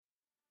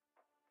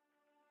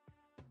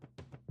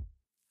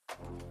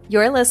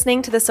You're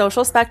listening to the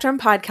Social Spectrum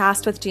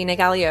podcast with Gina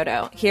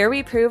Galiotto. Here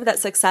we prove that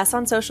success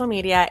on social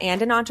media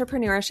and in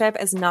entrepreneurship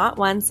is not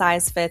one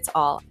size fits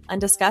all, and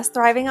discuss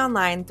thriving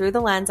online through the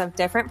lens of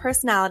different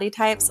personality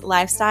types,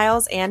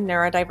 lifestyles, and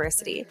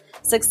neurodiversity.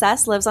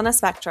 Success lives on a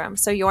spectrum,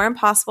 so your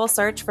impossible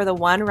search for the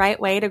one right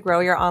way to grow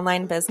your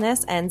online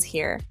business ends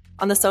here.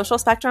 On the Social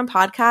Spectrum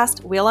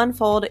podcast, we'll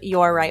unfold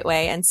your right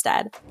way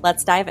instead.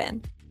 Let's dive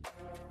in.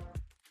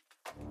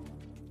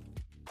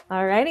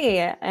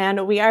 Alrighty,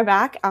 and we are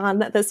back on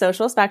the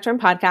Social Spectrum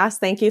podcast.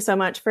 Thank you so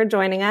much for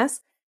joining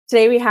us.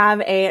 Today we have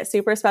a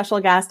super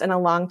special guest and a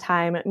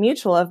longtime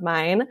mutual of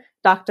mine,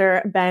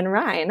 Dr. Ben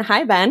Rein.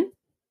 Hi, Ben.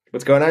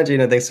 What's going on,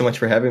 Gina? Thanks so much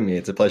for having me.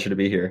 It's a pleasure to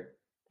be here.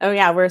 Oh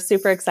yeah, we're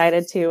super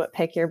excited to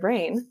pick your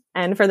brain.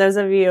 And for those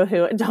of you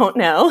who don't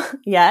know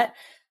yet,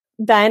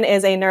 Ben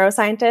is a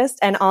neuroscientist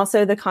and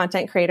also the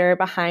content creator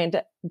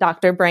behind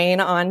Dr.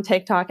 Brain on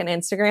TikTok and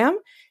Instagram.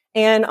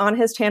 And on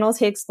his channels,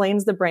 he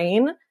explains the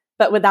brain,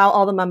 but without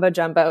all the mumbo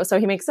jumbo. So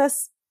he makes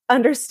us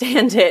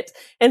understand it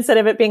instead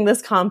of it being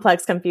this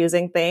complex,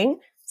 confusing thing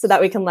so that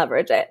we can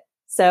leverage it.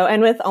 So,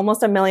 and with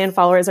almost 1 million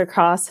followers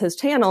across his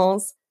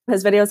channels,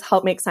 his videos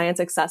help make science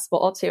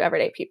accessible to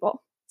everyday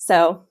people.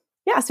 So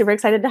yeah, super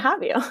excited to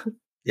have you.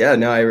 Yeah,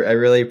 no, I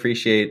really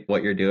appreciate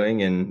what you're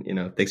doing.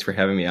 And, thanks for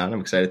having me on.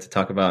 I'm excited to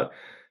talk about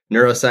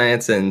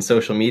neuroscience and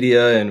social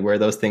media and where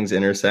those things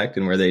intersect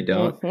and where they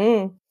don't.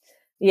 Mm-hmm.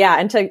 Yeah.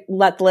 And to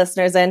let the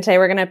listeners in today,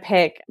 we're going to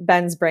pick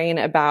Ben's brain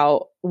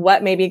about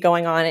what may be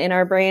going on in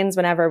our brains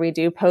whenever we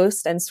do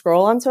post and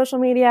scroll on social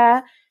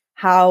media,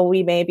 how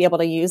we may be able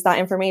to use that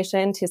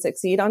information to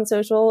succeed on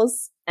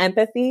socials,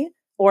 empathy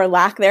or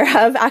lack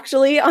thereof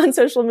actually on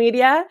social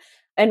media,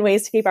 and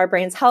ways to keep our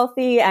brains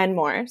healthy and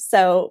more.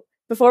 So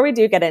before we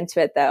do get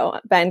into it though,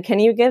 Ben, can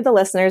you give the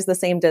listeners the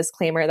same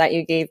disclaimer that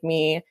you gave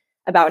me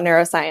about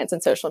neuroscience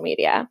and social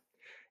media?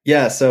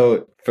 Yeah.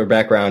 So for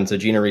background, so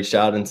Gina reached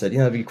out and said,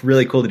 it'd be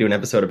really cool to do an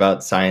episode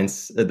about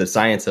science, the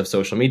science of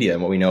social media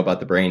and what we know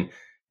about the brain.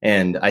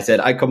 And I said,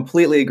 I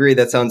completely agree.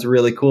 That sounds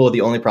really cool.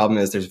 The only problem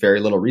is there's very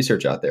little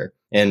research out there.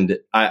 And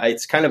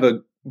it's kind of a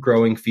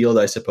growing field,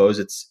 I suppose.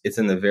 It's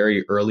in the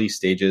very early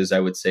stages, I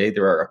would say.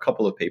 There are a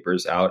couple of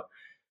papers out,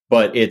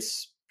 but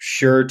it's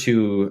sure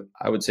to,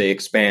 I would say,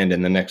 expand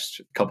in the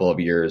next couple of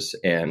years.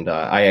 And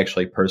I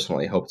actually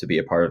personally hope to be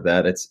a part of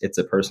that. It's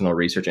a personal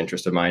research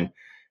interest of mine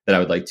that I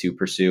would like to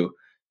pursue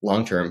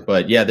long term.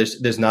 But yeah,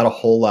 there's not a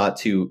whole lot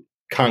to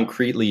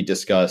concretely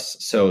discuss.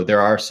 So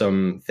there are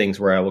some things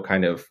where I will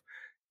kind of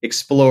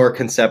explore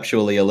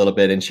conceptually a little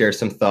bit and share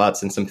some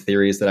thoughts and some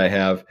theories that I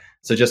have.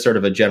 So just sort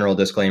of a general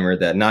disclaimer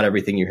that not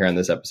everything you hear on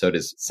this episode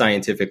is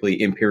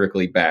scientifically,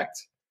 empirically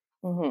backed.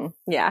 Mm-hmm.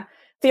 Yeah.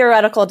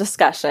 Theoretical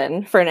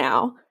discussion for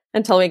now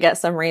until we get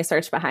some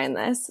research behind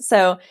this.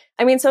 So,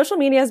 social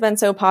media has been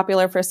so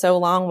popular for so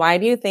long. Why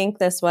do you think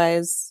this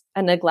was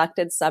a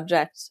neglected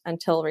subject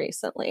until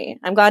recently?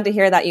 I'm glad to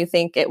hear that you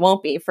think it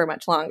won't be for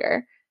much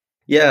longer.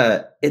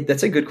 Yeah,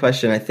 that's a good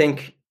question. I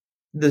think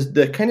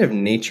the kind of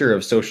nature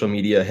of social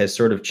media has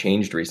sort of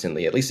changed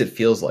recently. At least it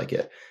feels like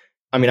it.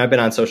 I've been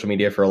on social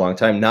media for a long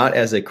time, not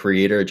as a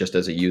creator, just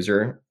as a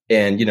user.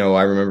 And,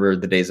 I remember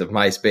the days of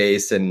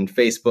MySpace and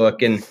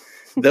Facebook, and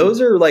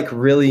those are like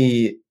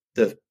really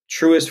the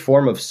truest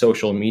form of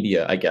social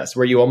media, I guess,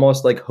 where you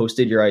almost like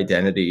hosted your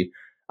identity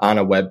on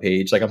a web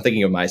page. Like I'm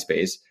thinking of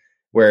MySpace,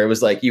 where it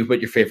was like you put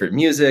your favorite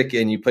music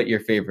and you put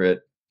your favorite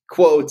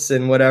quotes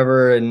and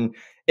whatever. And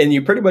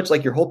you pretty much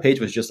like your whole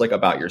page was just like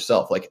about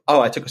yourself. Like,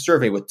 oh, I took a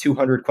survey with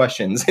 200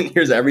 questions and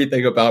here's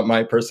everything about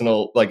my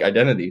personal like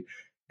identity.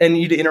 And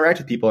you'd interact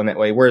with people in that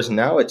way. Whereas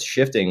now it's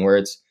shifting where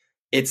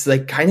it's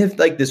like kind of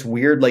like this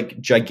weird, like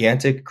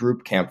gigantic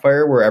group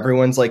campfire where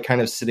everyone's like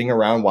kind of sitting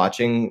around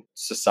watching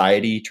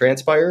society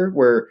transpire,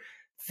 where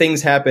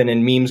things happen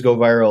and memes go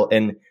viral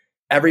and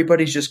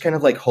everybody's just kind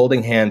of like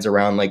holding hands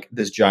around like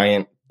this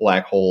giant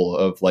black hole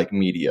of like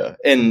media.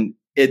 And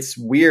it's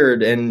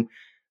weird. And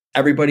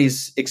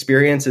everybody's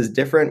experience is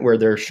different where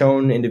they're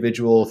shown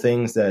individual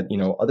things that,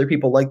 other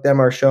people like them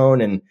are shown,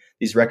 and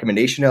these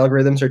recommendation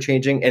algorithms are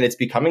changing, and it's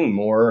becoming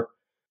more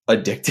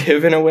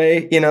addictive in a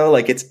way,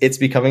 like it's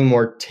becoming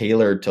more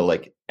tailored to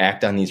like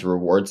act on these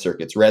reward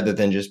circuits rather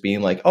than just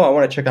being like, oh, I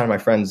want to check on my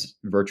friends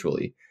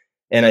virtually.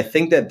 And I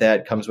think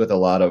that comes with a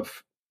lot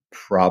of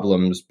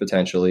problems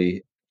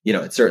potentially.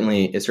 It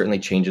certainly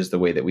changes the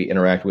way that we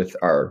interact with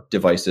our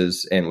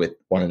devices and with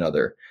one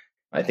another.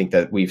 I think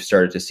that we've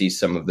started to see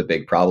some of the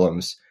big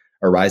problems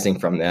arising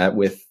from that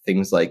with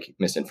things like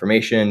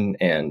misinformation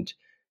and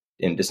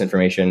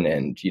disinformation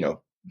and,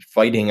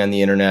 fighting on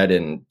the internet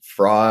and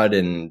fraud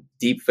and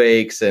deep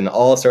fakes and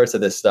all sorts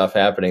of this stuff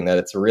happening, that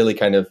it's really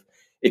kind of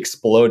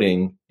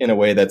exploding in a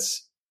way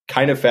that's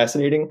kind of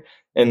fascinating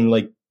and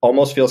like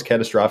almost feels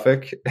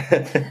catastrophic.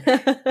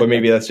 But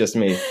maybe that's just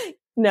me.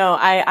 No,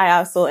 I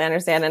absolutely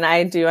understand. And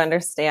I do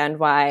understand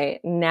why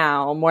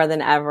now more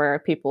than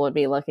ever people would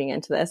be looking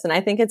into this. And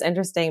I think it's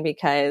interesting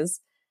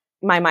because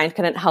my mind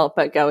couldn't help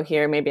but go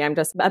here. Maybe I'm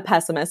just a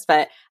pessimist,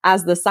 but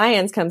as the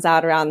science comes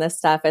out around this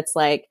stuff, it's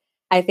like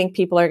I think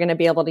people are going to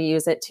be able to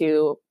use it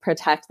to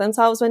protect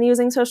themselves when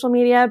using social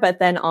media. But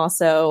then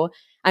also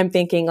I'm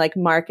thinking like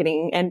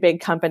marketing and big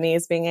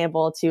companies being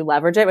able to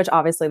leverage it, which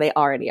obviously they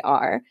already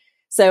are.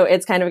 So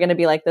it's kind of going to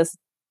be like this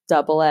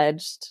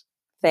double-edged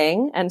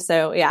thing. And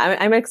so, yeah,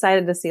 I'm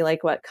excited to see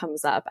like what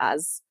comes up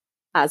as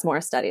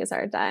more studies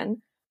are done.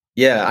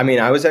 Yeah, I mean,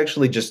 I was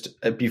actually just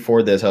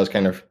before this, I was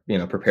kind of,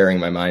 preparing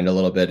my mind a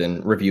little bit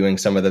and reviewing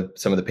some of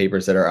the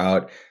papers that are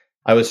out.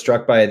 I was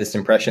struck by this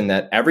impression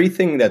that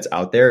everything that's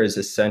out there is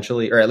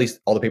essentially, or at least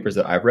all the papers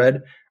that I've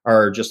read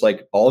are just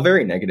like all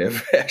very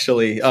negative,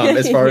 actually,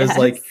 as far as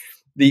like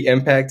the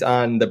impact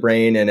on the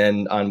brain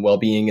and on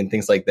well-being and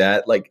things like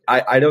that. Like,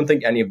 I don't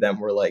think any of them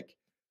were like,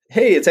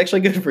 hey, it's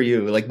actually good for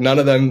you. Like, none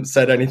of them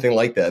said anything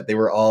like that. They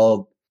were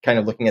all kind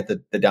of looking at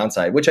the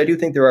downside, which I do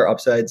think there are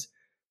upsides.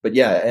 But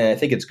yeah, and I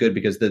think it's good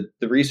because the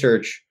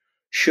research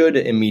should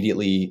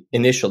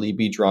initially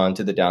be drawn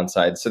to the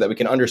downside so that we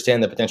can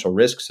understand the potential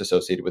risks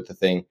associated with the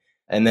thing.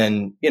 And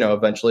then,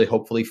 eventually,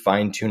 hopefully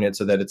fine tune it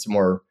so that it's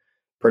more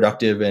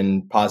productive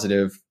and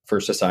positive for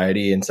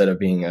society instead of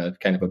being a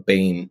kind of a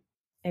bane.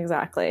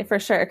 Exactly, for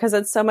sure. Because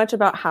it's so much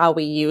about how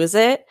we use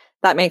it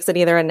that makes it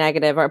either a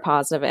negative or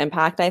positive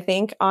impact, I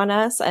think, on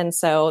us. And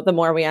so the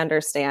more we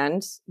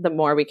understand, the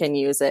more we can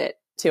use it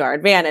to our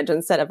advantage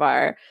instead of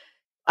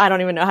I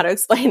don't even know how to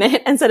explain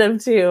it, instead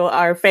of to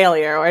our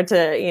failure or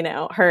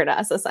to, hurt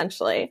us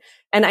essentially.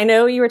 And I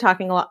know you were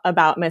talking a lot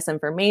about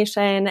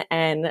misinformation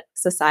and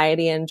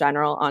society in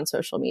general on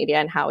social media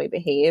and how we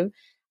behave.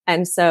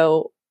 And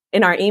so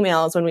in our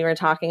emails, when we were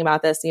talking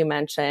about this, you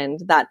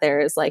mentioned that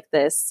there's like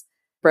this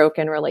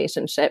broken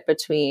relationship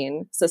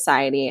between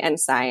society and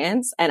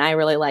science. And I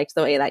really liked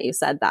the way that you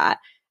said that.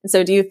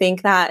 So do you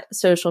think that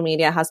social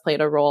media has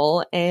played a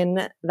role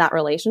in that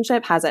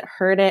relationship? Has it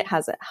hurt it?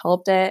 Has it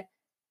helped it?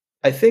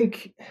 I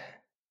think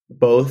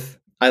both.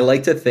 I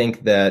like to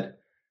think that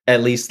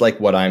at least like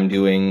what I'm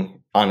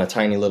doing on a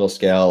tiny little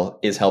scale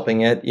is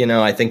helping it.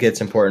 I think it's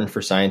important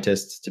for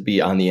scientists to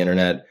be on the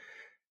internet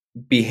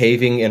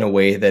behaving in a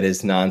way that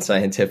is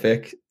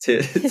non-scientific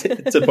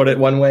to put it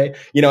one way.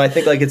 I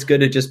think like it's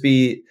good to just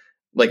be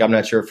like, I'm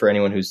not sure for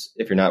anyone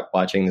if you're not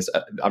watching this,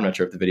 I'm not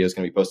sure if the video is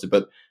going to be posted,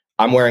 but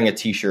I'm wearing a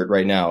t-shirt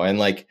right now. And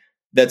like,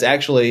 that's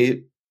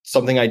actually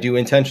something I do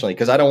intentionally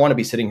because I don't want to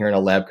be sitting here in a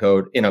lab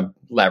coat in a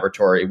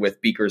laboratory with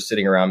beakers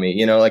sitting around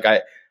me. Like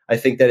I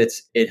think that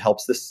it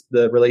helps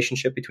the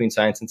relationship between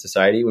science and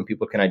society when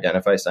people can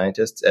identify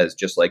scientists as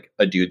just like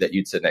a dude that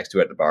you'd sit next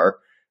to at the bar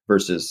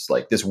versus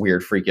like this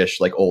weird,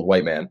 freakish, like old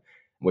white man,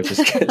 which is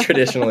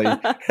traditionally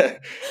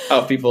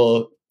how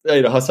people,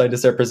 how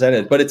scientists are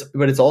presented. But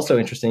it's also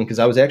interesting because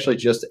I was actually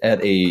just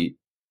at a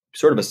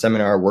sort of a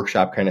seminar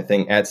workshop kind of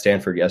thing at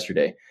Stanford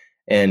yesterday.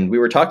 And we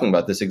were talking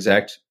about this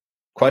exact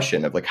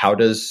question of like, how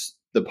does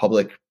the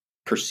public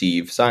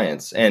perceive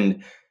science?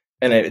 And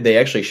they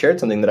actually shared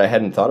something that I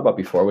hadn't thought about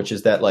before, which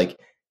is that like,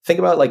 think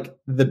about like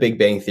the Big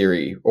Bang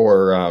Theory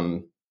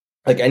or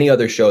like any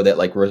other show that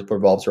like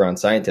revolves around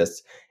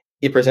scientists.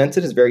 It presents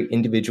it as very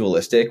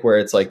individualistic, where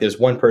it's like there's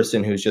one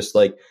person who's just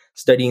like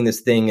studying this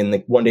thing, and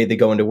like one day they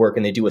go into work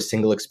and they do a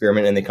single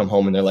experiment and they come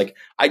home and they're like,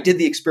 I did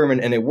the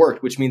experiment and it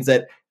worked, which means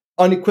that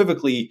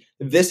unequivocally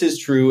this is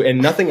true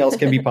and nothing else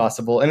can be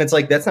possible. And it's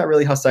like, that's not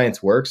really how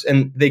science works.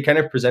 And they kind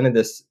of presented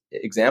this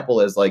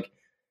example as like,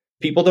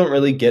 people don't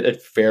really get a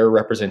fair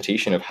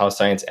representation of how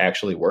science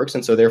actually works.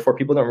 And so therefore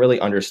people don't really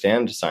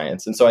understand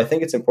science. And so I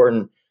think it's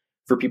important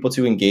for people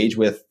to engage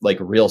with like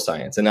real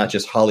science and not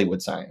just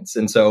Hollywood science.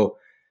 And so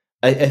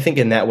I think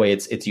in that way,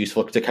 it's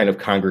useful to kind of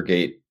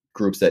congregate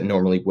groups that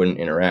normally wouldn't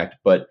interact.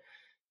 But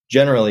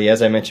generally,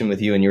 as I mentioned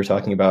with you, and you were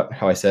talking about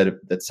how I said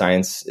that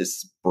science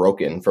is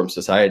broken from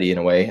society in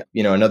a way,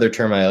 another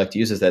term I like to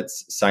use is that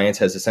science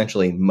has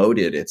essentially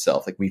moated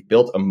itself. Like we've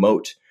built a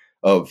moat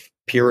of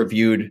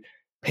peer-reviewed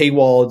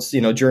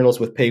paywalls, journals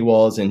with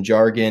paywalls and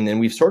jargon. And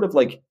we've sort of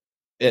like,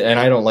 and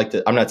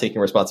I'm not taking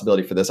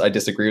responsibility for this. I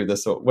disagree with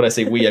this. So when I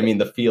say we, I mean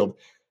the field.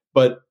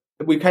 But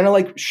we kind of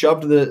like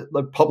shoved the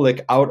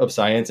public out of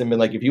science and been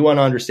like, if you want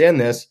to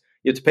understand this,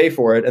 you have to pay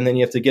for it. And then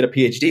you have to get a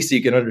PhD so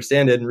you can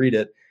understand it and read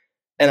it.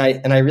 And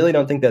I really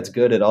don't think that's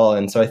good at all.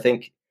 And so I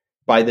think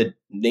by the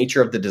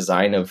nature of the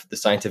design of the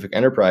scientific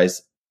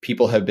enterprise,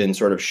 people have been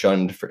sort of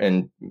shunned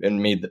and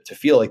made to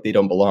feel like they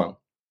don't belong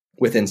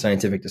within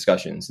scientific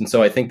discussions. And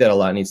so I think that a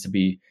lot needs to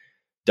be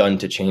done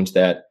to change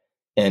that.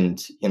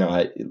 And,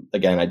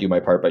 I do my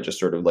part by just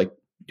sort of like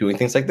doing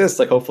things like this.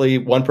 Like hopefully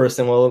one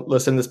person will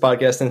listen to this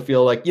podcast and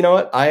feel like, you know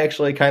what, I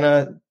actually kind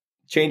of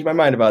changed my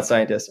mind about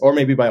scientists, or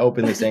maybe by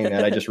openly saying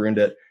that I just ruined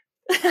it.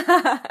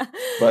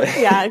 But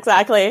yeah,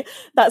 exactly.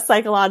 That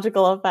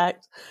psychological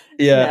effect.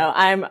 Yeah.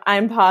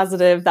 I'm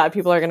positive that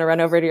people are going to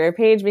run over to your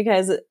page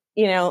because,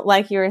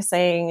 like you were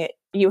saying,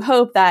 you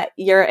hope that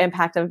your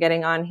impact of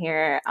getting on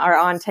here or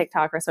on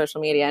TikTok or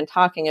social media and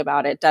talking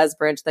about it does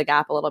bridge the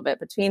gap a little bit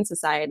between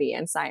society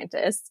and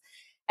scientists.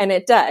 And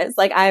it does.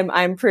 Like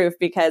I'm proof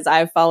because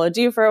I've followed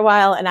you for a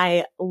while and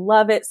I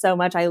love it so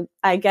much.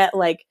 I get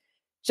like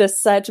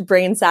just such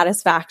brain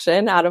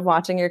satisfaction out of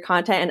watching your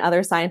content, and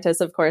other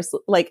scientists, of course,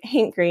 like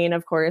Hank Green,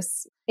 of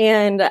course,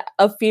 and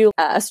a few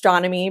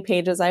astronomy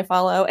pages I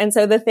follow. And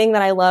so the thing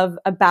that I love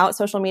about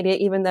social media,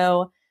 even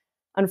though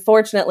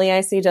unfortunately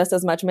I see just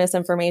as much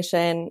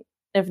misinformation,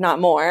 if not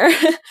more,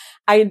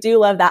 I do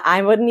love that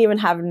I wouldn't even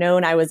have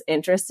known I was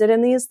interested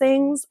in these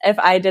things if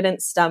I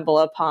didn't stumble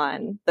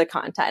upon the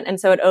content. And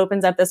so it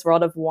opens up this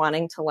world of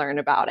wanting to learn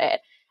about it.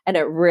 And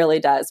it really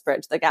does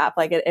bridge the gap.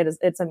 Like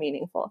it's a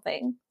meaningful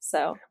thing.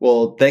 So,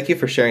 well, thank you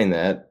for sharing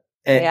that.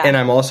 yeah. And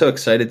I'm also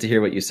excited to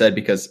hear what you said,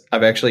 because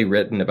I've actually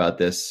written about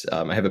this.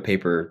 I have a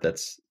paper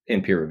that's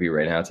in peer review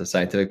right now. It's a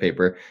scientific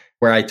paper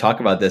where I talk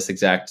about this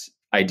exact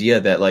idea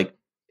that, like,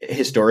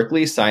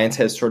 historically, science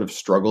has sort of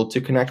struggled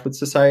to connect with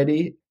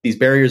society. These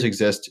barriers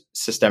exist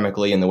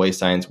systemically in the way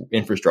science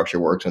infrastructure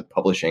works with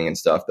publishing and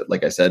stuff that,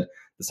 like I said,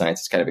 the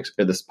science is kind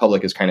of, this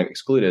public is kind of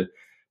excluded.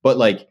 But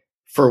like,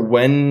 for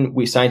when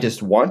we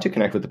scientists want to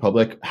connect with the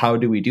public, how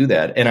do we do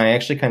that? And I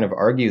actually kind of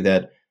argue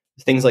that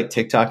things like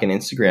TikTok and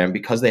Instagram,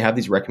 because they have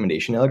these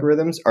recommendation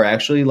algorithms, are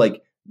actually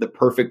like the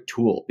perfect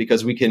tool,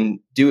 because we can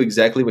do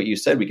exactly what you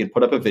said. We can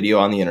put up a video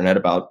on the internet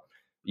about,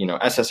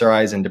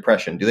 SSRIs and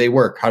depression. Do they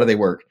work? How do they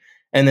work?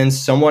 And then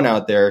someone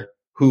out there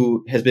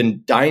who has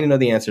been dying to know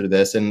the answer to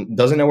this and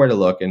doesn't know where to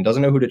look and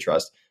doesn't know who to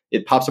trust,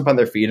 it pops up on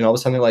their feed, and all of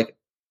a sudden they're like,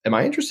 am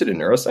I interested in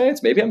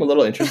neuroscience? Maybe I'm a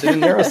little interested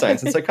in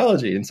neuroscience and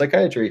psychology and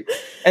psychiatry.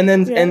 And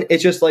then, and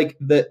it's just like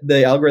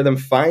the algorithm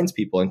finds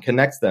people and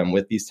connects them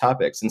with these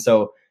topics. And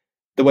so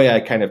the way I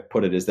kind of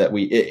put it is that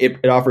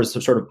it offers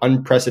some sort of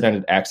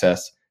unprecedented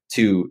access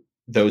to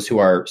those who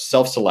are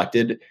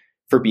self-selected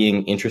for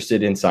being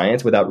interested in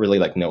science without really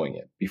like knowing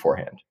it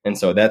beforehand. And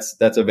so that's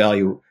a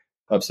value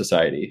of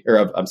society,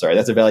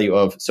 that's a value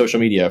of social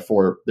media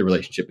for the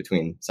relationship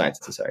between science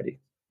and society.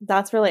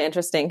 That's really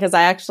interesting, because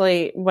I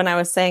actually, when I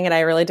was saying it,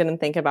 I really didn't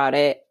think about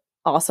it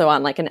also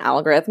on like an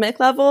algorithmic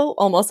level,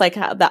 almost like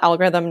how the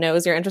algorithm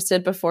knows you're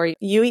interested before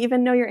you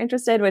even know you're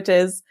interested, which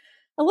is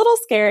a little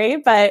scary,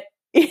 but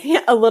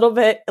a little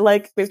bit,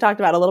 like we've talked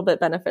about, a little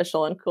bit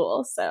beneficial and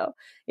cool. So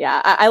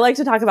yeah, I like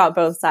to talk about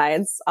both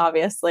sides,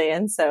 obviously.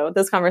 And so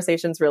this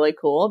conversation is really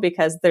cool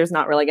because there's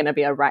not really going to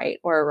be a right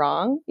or a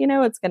wrong,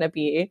 it's going to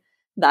be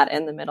that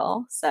in the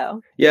middle.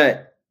 So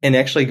yeah. And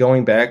actually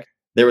going back,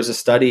 there was a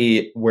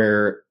study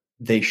where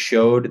they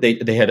showed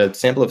they had a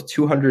sample of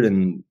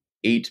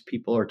 208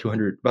 people, or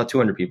about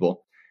 200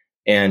 people,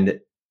 and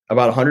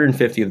about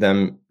 150 of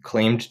them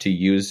claimed to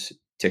use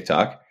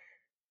TikTok.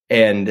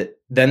 And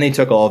then they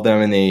took all of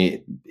them and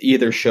they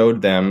either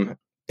showed them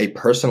a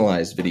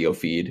personalized video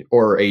feed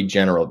or a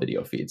general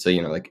video feed. So,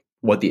 like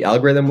what the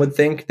algorithm would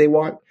think they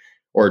want,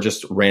 or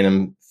just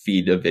random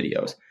feed of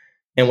videos.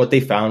 And what they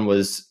found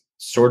was,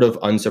 sort of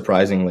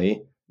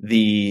unsurprisingly,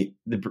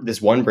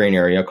 this one brain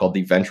area called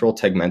the ventral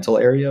tegmental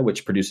area,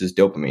 which produces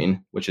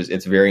dopamine,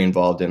 it's very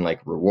involved in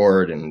like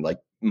reward and like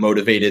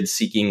motivated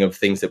seeking of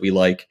things that we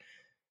like.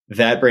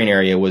 That brain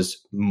area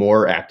was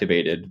more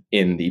activated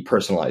in the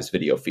personalized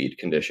video feed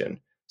condition.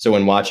 So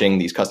when watching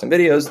these custom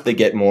videos, they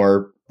get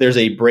more, there's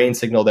a brain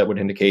signal that would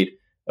indicate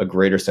a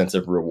greater sense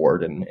of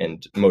reward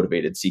and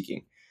motivated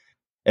seeking.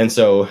 And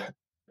so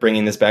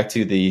bringing this back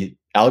to the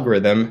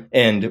algorithm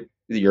and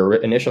your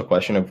initial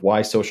question of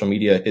why social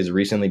media is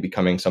recently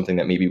becoming something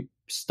that may be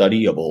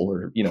studyable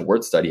or,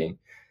 worth studying,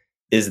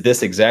 is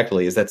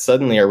that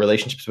suddenly our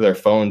relationships with our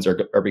phones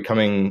are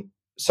becoming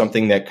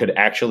something that could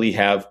actually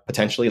have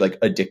potentially like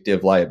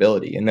addictive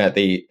liability, and that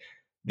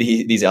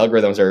these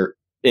algorithms are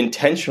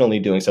intentionally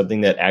doing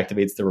something that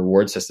activates the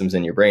reward systems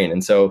in your brain.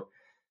 And so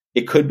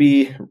it could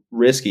be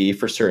risky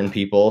for certain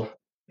people.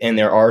 And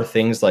there are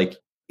things like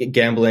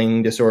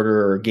gambling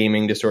disorder or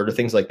gaming disorder,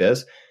 things like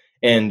this.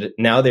 And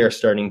now they are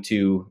starting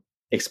to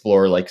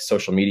explore like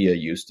social media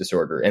use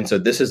disorder. And so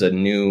this is a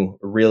new,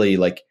 really,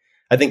 like,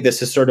 I think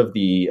this is sort of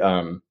the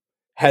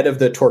head of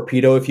the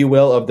torpedo, if you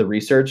will, of the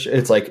research.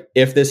 It's like,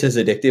 if this is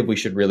addictive, we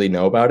should really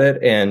know about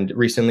it. And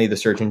recently the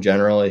Surgeon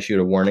General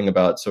issued a warning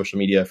about social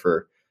media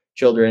for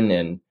children.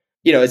 And,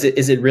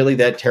 is it really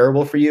that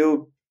terrible for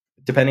you?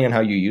 Depending on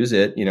how you use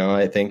it,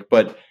 I think.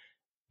 But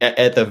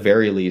at the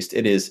very least,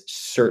 it is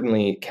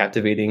certainly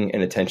captivating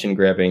and attention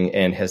grabbing,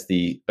 and has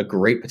a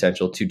great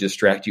potential to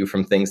distract you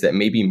from things that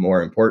may be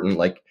more important,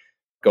 like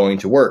going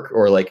to work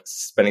or like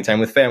spending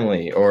time with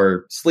family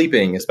or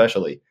sleeping,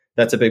 especially.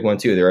 That's a big one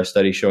too. There are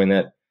studies showing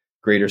that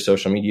greater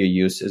social media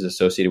use is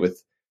associated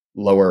with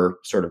lower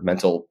sort of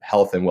mental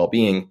health and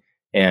well-being.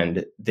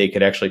 And they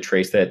could actually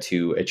trace that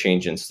to a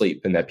change in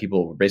sleep, and that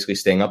people were basically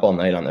staying up all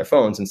night on their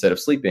phones instead of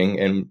sleeping.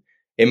 And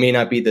it may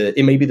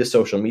be the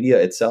social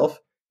media itself,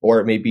 or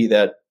it may be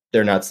that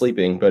they're not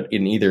sleeping, but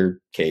in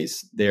either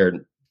case,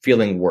 they're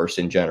feeling worse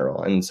in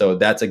general. And so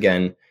that's,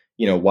 again,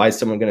 why is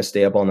someone going to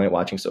stay up all night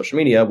watching social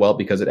media? Well,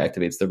 because it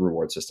activates the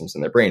reward systems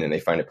in their brain and they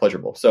find it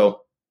pleasurable.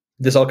 So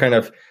this all kind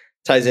of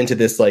ties into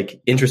this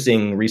like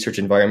interesting research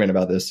environment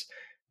about this.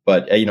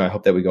 But, I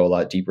hope that we go a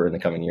lot deeper in the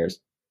coming years.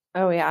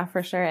 Oh yeah,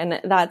 for sure.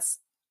 And that's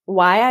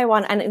why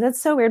and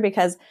that's so weird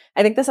because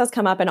I think this has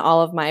come up in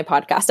all of my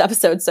podcast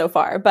episodes so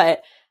far,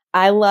 but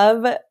I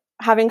love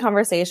having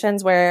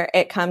conversations where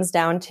it comes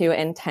down to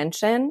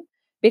intention,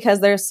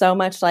 because there's so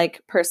much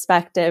like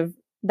perspective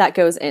that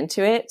goes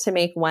into it to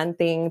make one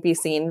thing be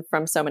seen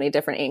from so many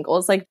different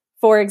angles. Like,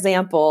 for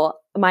example,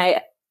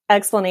 my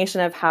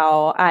explanation of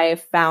how I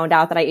found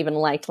out that I even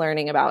liked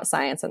learning about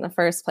science in the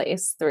first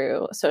place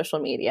through social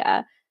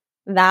media,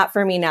 that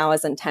for me now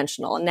is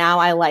intentional. Now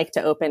I like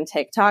to open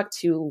TikTok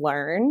to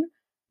learn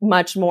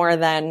much more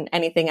than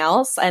anything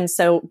else. And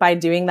so by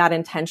doing that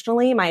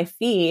intentionally, my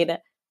feed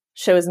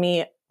shows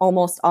me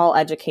almost all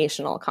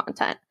educational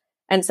content.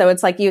 And so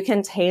it's like you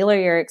can tailor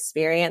your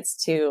experience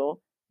to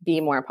be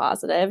more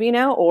positive,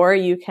 or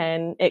it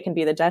can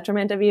be the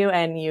detriment of you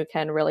and you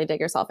can really dig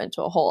yourself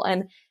into a hole.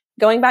 And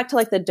going back to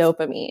like the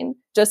dopamine,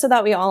 just so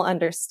that we all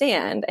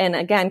understand and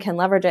again can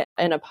leverage it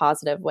in a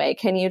positive way,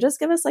 can you just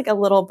give us like a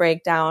little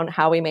breakdown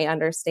how we may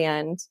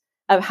understand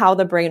of how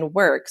the brain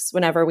works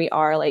whenever we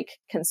are like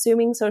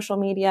consuming social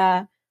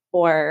media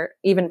or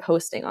even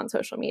posting on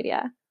social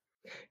media?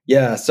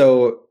 Yeah,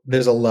 so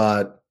there's a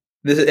lot.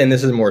 This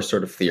is more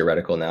sort of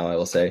theoretical now, I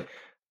will say.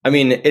 I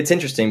mean, it's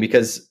interesting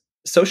because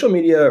social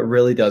media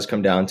really does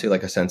come down to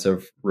like a sense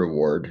of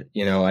reward.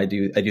 I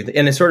do,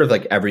 and it's sort of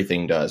like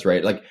everything does,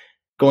 right? Like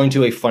going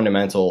to a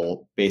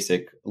fundamental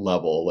basic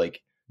level,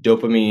 like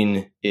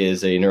dopamine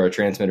is a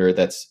neurotransmitter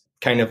that's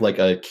kind of like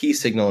a key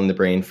signal in the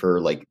brain for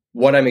like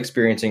what I'm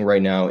experiencing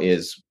right now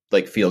is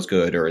like feels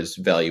good or is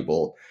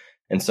valuable.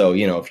 And so,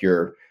 if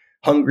you're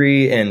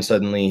hungry and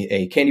suddenly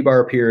a candy bar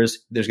appears,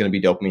 there's going to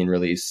be dopamine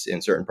release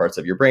in certain parts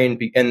of your brain.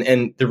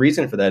 And the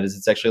reason for that is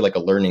it's actually like a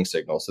learning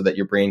signal so that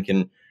your brain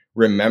can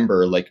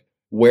remember like,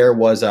 where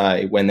was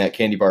I when that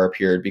candy bar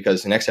appeared?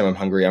 Because the next time I'm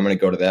hungry, I'm going to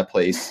go to that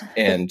place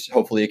and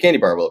hopefully a candy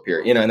bar will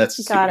appear. And that's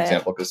a stupid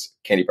example because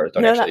candy bars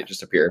don't actually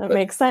just appear. That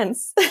makes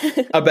sense.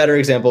 A better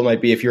example might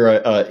be if you're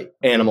a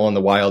animal in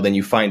the wild and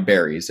you find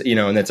berries,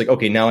 and that's like,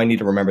 okay, now I need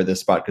to remember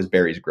this spot because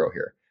berries grow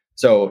here.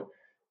 So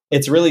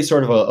it's really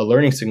sort of a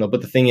learning signal.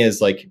 But the thing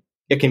is, like,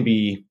 it can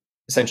be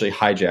essentially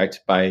hijacked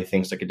by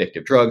things like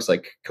addictive drugs,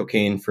 like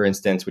cocaine, for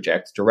instance, which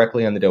acts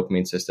directly on the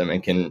dopamine system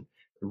and can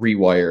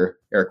rewire,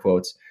 air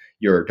quotes,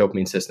 your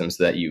dopamine system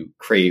so that you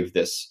crave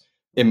this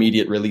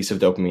immediate release of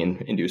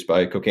dopamine induced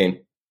by cocaine.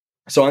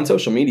 So on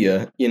social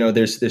media,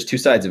 there's two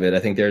sides of it. I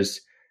think there's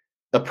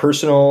a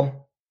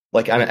personal,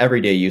 like on an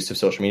everyday use of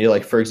social media.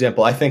 Like, for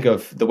example, I think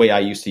of the way I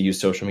used to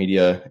use social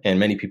media, and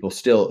many people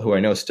who I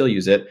know still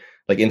use it,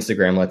 like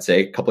Instagram, let's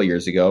say, a couple of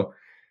years ago.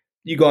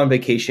 You go on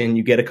vacation,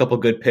 you get a couple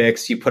good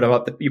pics, you put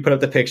up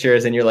the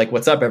pictures, and you're like,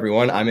 "What's up,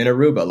 everyone? I'm in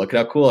Aruba. Look at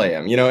how cool I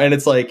am." And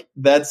it's like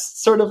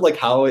that's sort of like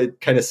how it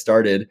kind of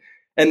started.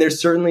 And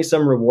there's certainly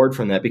some reward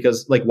from that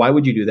because, like, why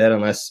would you do that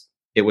unless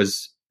it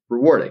was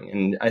rewarding?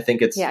 And I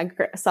think it's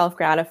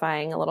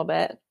self-gratifying a little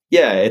bit.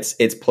 Yeah,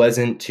 it's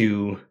pleasant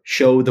to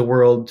show the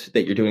world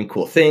that you're doing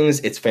cool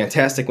things. It's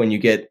fantastic when you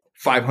get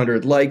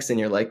 500 likes and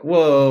you're like,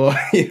 whoa,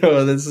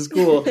 this is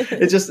cool.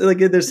 It's just like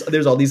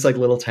there's all these like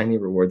little tiny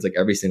rewards, like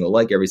every single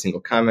like, every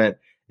single comment.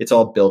 It's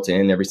all built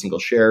in, every single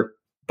share.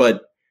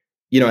 But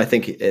I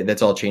think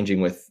that's all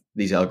changing with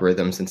these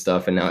algorithms and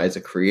stuff. And now as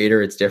a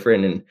creator, it's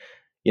different. And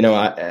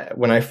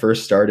when I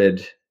first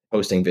started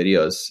posting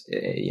videos,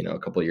 a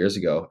couple of years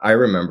ago, I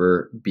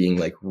remember being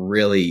like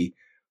really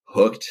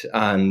hooked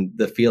on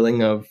the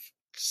feeling of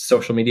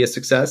social media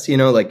success.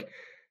 Like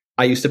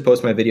I used to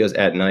post my videos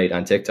at night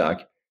on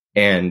TikTok,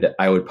 and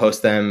I would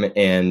post them.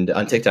 And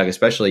on TikTok,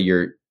 especially,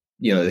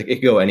 it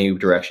could go any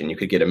direction. You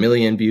could get 1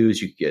 million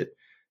views, you could get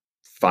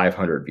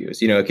 500 views.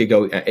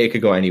 It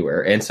could go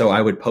anywhere. And so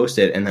I would post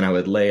it, and then I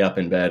would lay up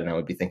in bed, and I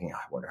would be thinking, I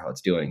wonder how it's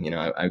doing.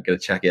 I've got to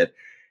check it.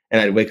 And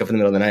I'd wake up in the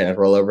middle of the night, and I'd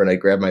roll over and I'd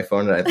grab my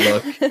phone and I'd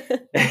look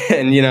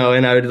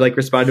and I would like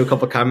respond to a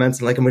couple of comments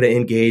and like, I'm going to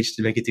engage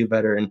to make it do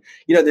better. And,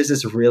 there's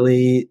this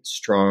really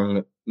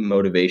strong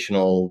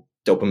motivational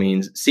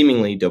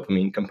seemingly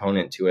dopamine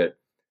component to it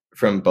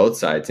from both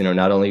sides,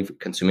 not only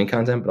consuming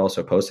content, but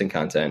also posting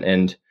content.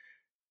 And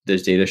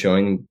there's data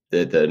showing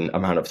that the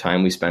amount of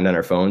time we spend on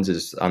our phones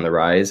is on the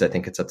rise. I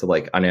think it's up to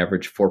like on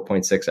average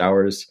 4.6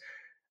 hours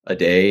a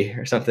day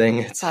or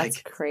something. That's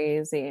like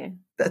crazy.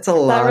 That's a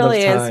lot of time. That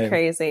really is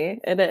crazy.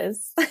 It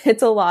is.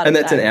 It's a lot. And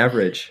that's an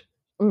average.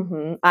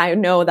 Mm-hmm. I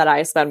know that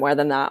I spend more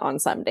than that on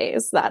some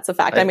days. That's a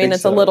fact. I mean,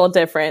 it's a little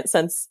different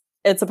since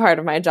it's a part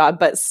of my job,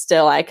 but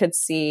still I could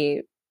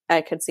see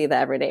the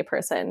everyday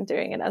person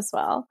doing it as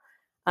well.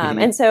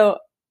 And so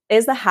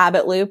is the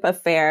habit loop a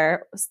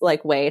fair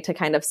like way to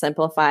kind of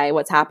simplify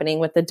what's happening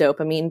with the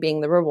dopamine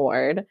being the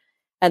reward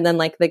and then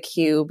like the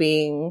cue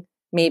being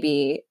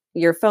maybe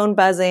your phone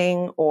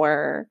buzzing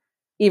or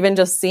even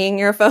just seeing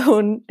your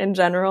phone in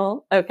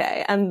general?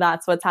 Okay. And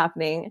that's what's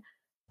happening.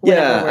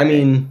 Yeah. I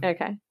mean,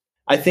 okay.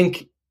 I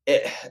think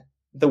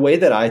the way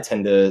that I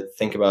tend to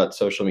think about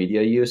social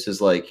media use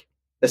is like,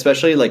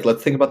 especially like,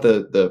 let's think about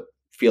the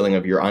feeling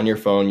of you're on your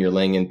phone, you're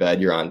laying in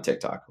bed, you're on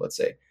TikTok, let's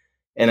say.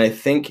 And I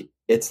think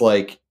it's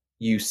like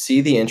you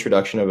see the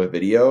introduction of a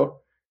video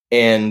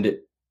and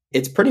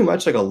it's pretty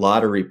much like a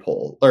lottery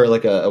pull or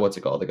like what's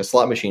it called? Like a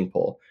slot machine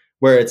pull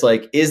where it's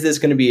like, is this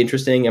going to be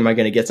interesting? Am I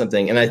going to get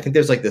something? And I think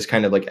there's like this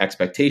kind of like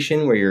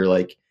expectation where you're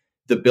like,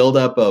 the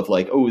buildup of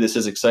like, oh, this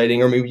is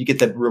exciting, or maybe you get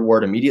that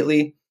reward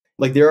immediately.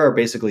 Like there are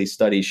basically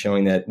studies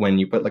showing that when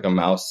you put like a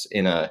mouse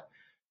in a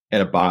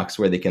box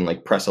where they can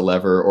like press a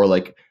lever, or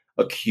like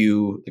a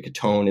cue, like a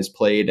tone is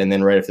played, and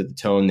then right after the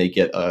tone they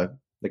get a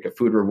like a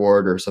food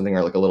reward or something,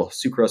 or like a little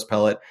sucrose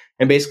pellet.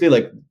 And basically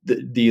like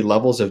the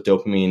levels of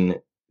dopamine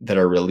that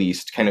are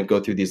released kind of go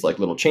through these like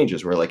little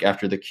changes where like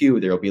after the cue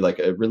there'll be like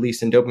a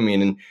release in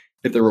dopamine, and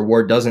if the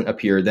reward doesn't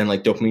appear, then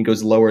like dopamine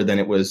goes lower than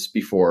it was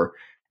before.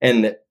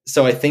 And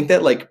so I think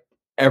that like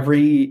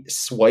every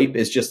swipe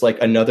is just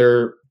like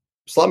another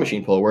slot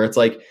machine pull where it's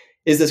like,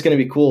 is this going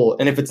to be cool?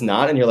 And if it's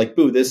not, and you're like,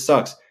 boo, this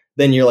sucks,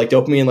 then you're like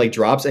dopamine like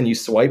drops and you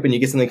swipe and you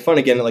get something fun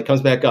again, and it like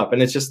comes back up.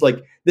 And it's just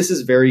like, this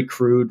is very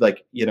crude.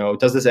 Like, you know,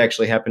 does this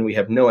actually happen? We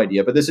have no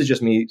idea, but this is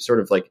just me sort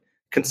of like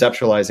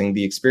conceptualizing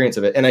the experience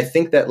of it. And I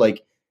think that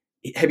like,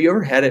 have you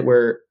ever had it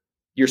where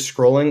you're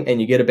scrolling and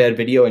you get a bad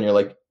video and you're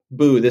like,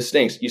 boo, this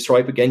stinks. You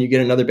swipe again, you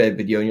get another bad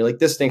video and you're like,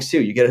 this stinks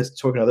too. You get a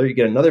swipe another, you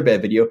get another bad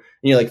video and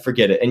you're like,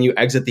 forget it. And you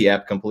exit the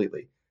app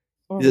completely.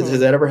 Has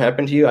that ever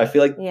happened to you? I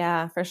feel like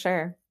yeah, for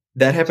sure.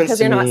 that happens because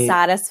to you're me. not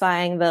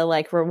satisfying the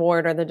like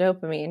reward or the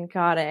dopamine.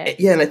 Got it.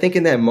 Yeah, and I think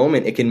in that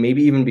moment it can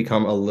maybe even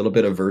become a little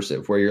bit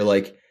aversive where you're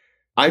like,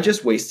 I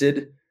just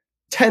wasted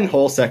 10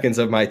 whole seconds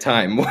of my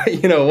time.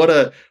 You know, what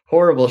a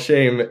horrible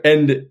shame.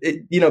 And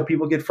it, you know,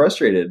 people get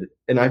frustrated.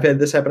 And I've had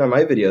this happen on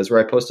my videos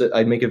where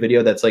I'd make a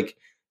video that's like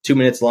 2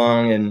 minutes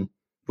long, and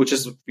which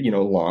is, you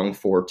know, long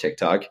for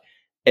TikTok.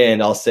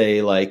 And I'll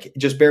say like,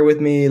 just bear with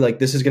me. Like,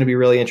 this is going to be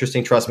really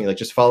interesting. Trust me, like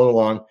just follow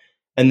along.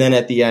 And then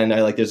at the end,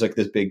 there's like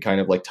this big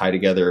kind of like tie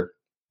together,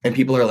 and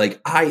people are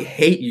like, I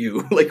hate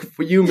you. Like,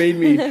 you made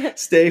me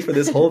stay for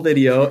this whole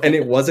video and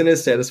it wasn't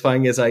as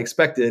satisfying as I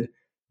expected.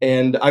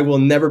 And I will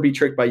never be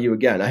tricked by you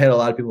again. I had a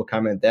lot of people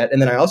comment that. And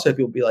then I also had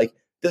people be like,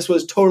 this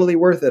was totally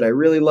worth it. I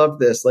really loved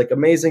this, like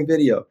amazing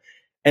video.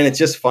 And it's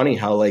just funny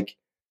how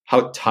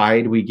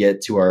tied we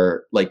get to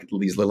our, like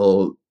these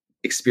little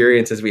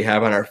experiences we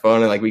have on our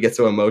phone, and like we get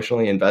so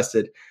emotionally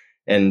invested.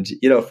 And,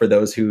 you know, for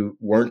those who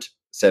weren't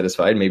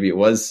satisfied, maybe it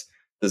was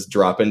this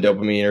drop in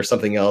dopamine or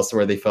something else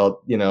where they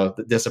felt, you know,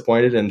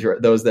 disappointed. And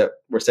those that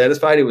were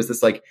satisfied, it was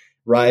this like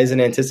rise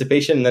in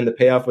anticipation. And then the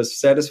payoff was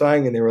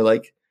satisfying. And they were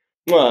like,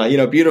 well, you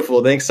know,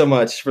 beautiful. Thanks so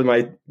much for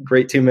my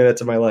great 2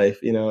 minutes of my life.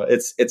 You know,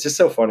 it's just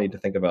so funny to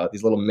think about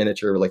these little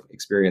miniature like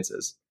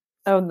experiences.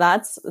 Oh,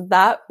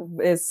 that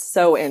is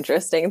so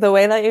interesting. The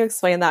way that you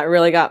explained that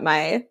really got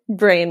my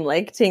brain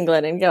like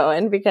tingling and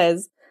going,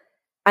 because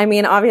I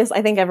mean, obviously,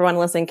 I think everyone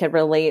listening could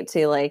relate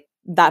to like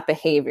that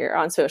behavior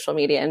on social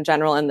media in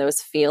general and those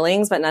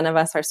feelings, but none of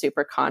us are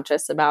super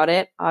conscious about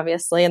it,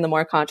 obviously. And the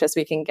more conscious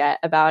we can get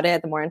about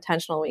it, the more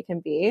intentional we can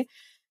be.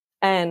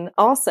 And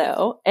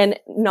also, and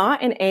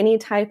not in any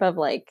type of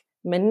like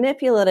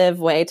manipulative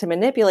way to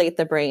manipulate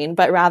the brain,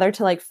 but rather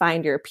to like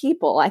find your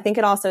people. I think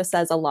it also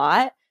says a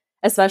lot,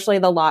 especially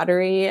the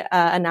lottery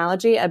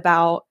analogy,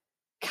 about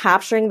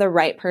capturing the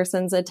right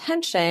person's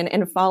attention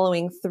and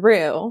following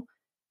through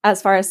as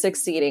far as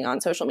succeeding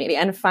on social media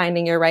and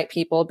finding your right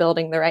people,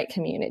 building the right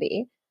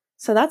community.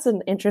 So that's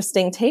an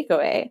interesting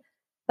takeaway,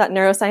 that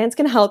neuroscience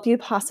can help you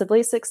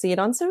possibly succeed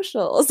on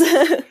socials.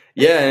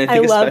 Yeah, and I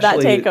love that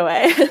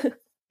takeaway.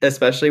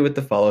 Especially with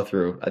the follow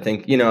through. I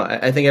think, you know,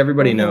 I think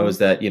everybody knows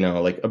that, you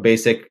know, like a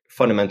basic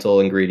fundamental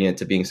ingredient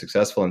to being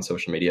successful on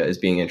social media is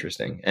being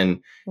interesting and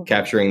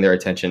capturing their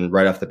attention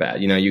right off the bat.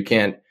 You know, you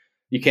can't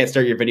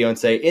start your video and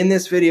say, in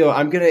this video,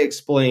 I'm going to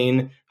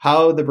explain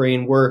how the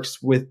brain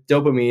works with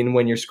dopamine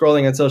when you're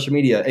scrolling on social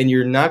media. And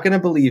you're not going to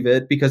believe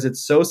it because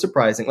it's so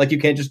surprising. Like, you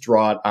can't just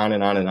draw it on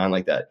and on and on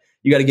like that.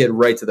 You got to get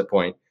right to the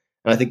point.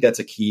 And I think that's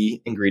a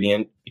key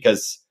ingredient,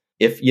 because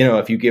if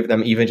you give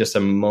them even just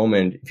a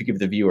moment, if you give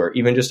the viewer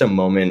even just a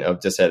moment of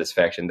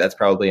dissatisfaction, that's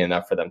probably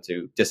enough for them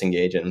to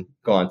disengage and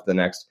go on to the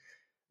next.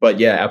 But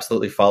yeah,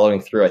 absolutely,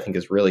 following through I think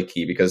is really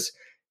key, because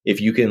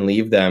if you can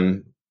leave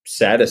them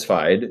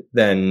satisfied,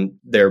 then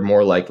they're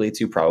more likely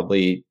to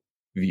probably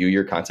view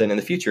your content in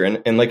the future.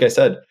 And like I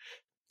said,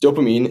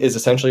 dopamine is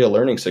essentially a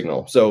learning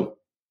signal. So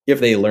if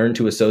they learn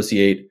to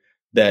associate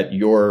that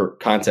your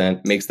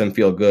content makes them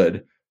feel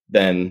good,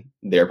 then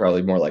they're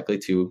probably more likely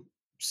to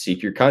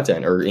seek your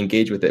content or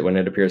engage with it when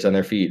it appears on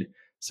their feed.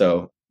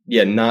 So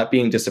yeah, not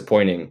being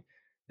disappointing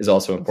is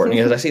also important,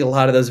 because I see a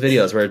lot of those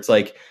videos where it's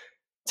like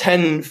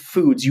 10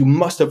 foods you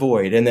must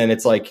avoid. And then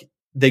it's like,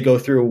 they go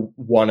through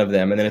one of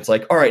them and then it's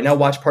like, all right, now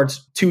watch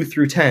parts 2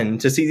 through 10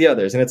 to see the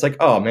others. And it's like,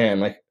 oh man,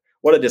 like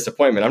what a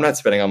disappointment. I'm not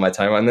spending all my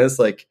time on this.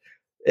 Like,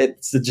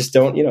 it's just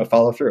don't,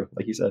 follow through,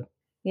 like you said.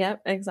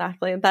 Yep,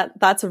 exactly.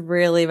 That's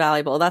really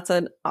valuable. That's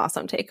an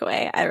awesome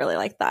takeaway. I really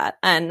like that.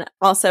 And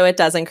also it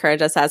does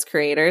encourage us as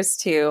creators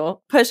to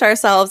push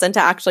ourselves and to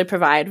actually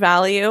provide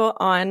value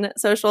on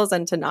socials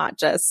and to not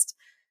just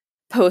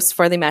post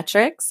for the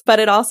metrics. But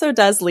it also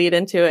does lead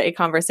into a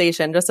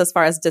conversation, just as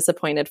far as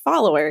disappointed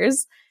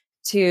followers,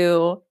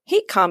 to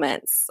hate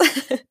comments.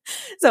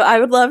 So I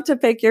would love to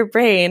pick your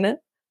brain,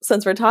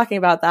 since we're talking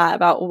about that,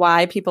 about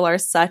why people are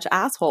such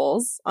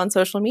assholes on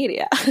social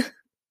media.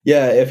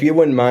 Yeah, if you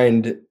wouldn't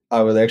mind,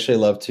 I would actually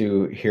love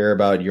to hear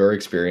about your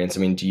experience. I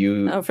mean, do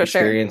you Oh, for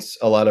sure. experience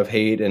a lot of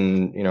hate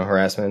and,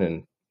 harassment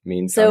and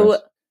mean So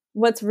comments?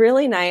 what's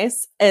really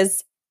nice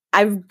is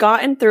I've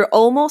gotten through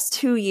almost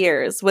 2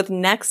 years with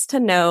next to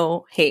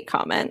no hate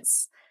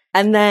comments.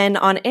 And then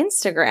on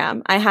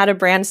Instagram, I had a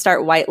brand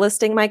start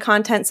whitelisting my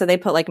content. So they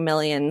put like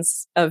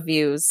millions of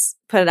views,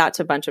 put it out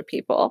to a bunch of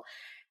people.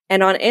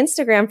 And on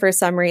Instagram, for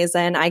some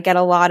reason, I get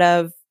a lot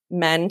of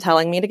men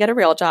telling me to get a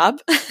real job.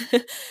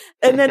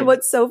 And then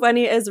what's so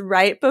funny is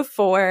right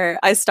before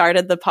I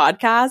started the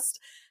podcast,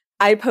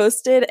 I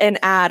posted an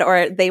ad,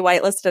 or they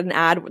whitelisted an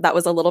ad that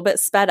was a little bit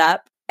sped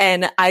up.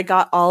 And I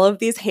got all of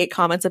these hate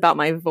comments about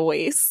my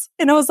voice.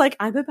 And I was like,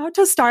 I'm about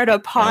to start a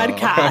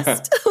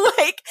podcast. Oh.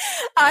 Like,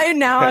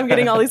 I'm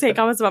getting all these hate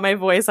comments about my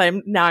voice.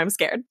 I'm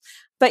scared.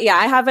 But yeah,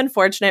 I have been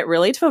fortunate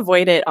really to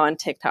avoid it on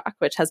TikTok,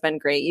 which has been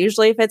great.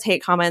 Usually if it's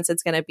hate comments,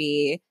 it's going to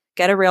be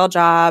get a real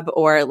job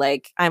or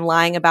like I'm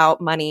lying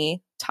about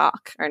money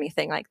talk or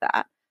anything like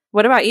that.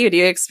 What about you? Do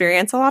you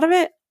experience a lot of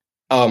it?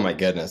 Oh my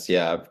goodness.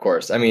 Yeah, of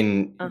course. I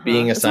mean,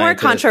 being a It's more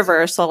scientist,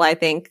 controversial, I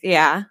think.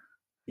 Yeah.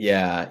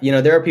 yeah,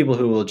 there are people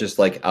who will just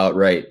like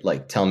outright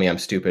like tell me I'm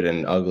stupid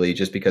and ugly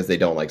just because they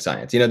don't like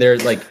science. They're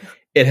like,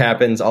 it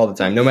happens all the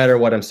time. No matter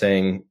what I'm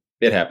saying,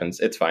 it happens.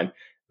 It's fine.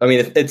 I mean,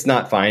 if it's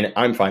not fine,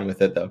 I'm fine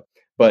with it though.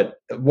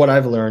 But what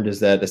I've learned is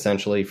that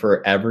essentially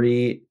for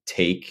every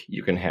take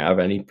you can have,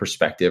 any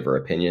perspective or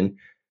opinion,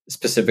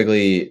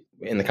 specifically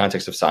in the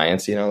context of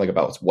science, like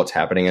about what's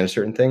happening in a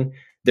certain thing,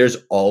 there's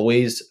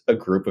always a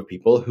group of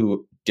people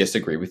who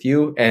disagree with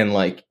you. And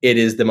like, it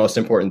is the most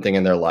important thing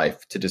in their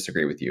life to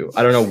disagree with you.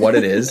 I don't know what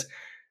it is.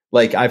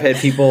 Like, I've had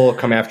people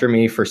come after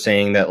me for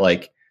saying that,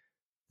 like,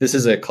 this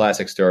is a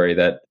classic story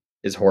that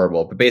is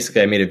horrible. But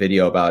basically, I made a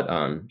video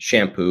about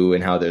shampoo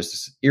and how there's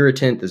this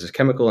irritant, there's this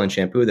chemical in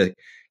shampoo that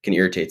can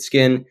irritate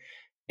skin.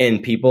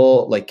 And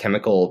people like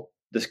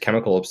this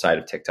chemical side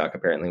of TikTok,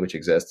 apparently, which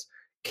exists,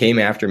 came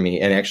after me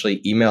and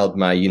actually emailed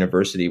my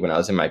university when I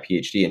was in my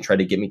PhD and tried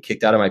to get me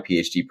kicked out of my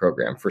PhD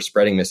program for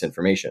spreading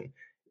misinformation.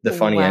 The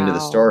funny end of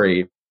the Wow.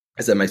 story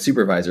is that my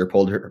supervisor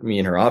pulled me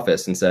in her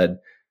office and said,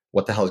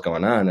 "What the hell's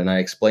going on?" And I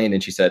explained,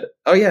 and she said,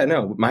 "Oh yeah,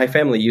 no, my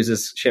family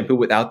uses shampoo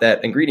without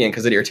that ingredient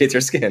because it irritates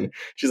her skin."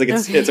 She's like,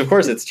 "It's of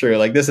course it's true.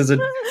 Like, this is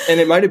and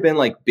it might have been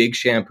like big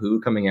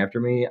shampoo coming after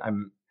me.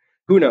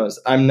 Who knows?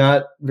 I'm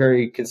not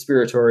very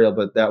conspiratorial,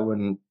 but that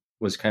one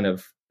was kind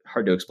of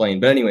hard to explain.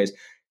 But anyways,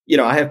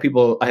 I have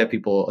people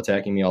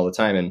attacking me all the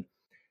time, and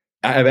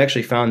I've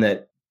actually found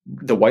that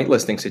the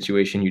whitelisting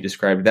situation you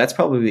described, that's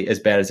probably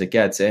as bad as it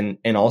gets. And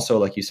also,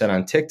 like you said,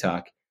 on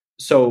TikTok.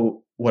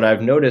 So what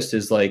I've noticed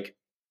is like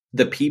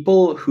the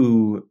people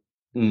who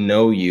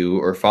know you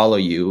or follow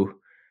you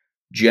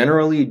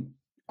generally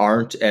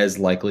aren't as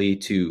likely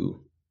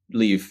to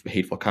leave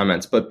hateful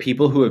comments, but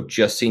people who have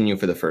just seen you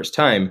for the first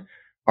time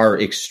are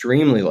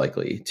extremely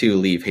likely to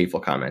leave hateful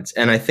comments.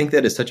 And I think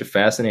that is such a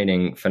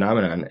fascinating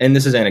phenomenon. And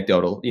this is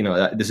anecdotal,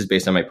 this is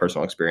based on my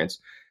personal experience,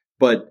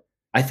 but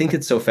I think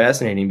it's so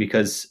fascinating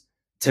because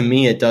to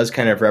me, it does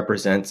kind of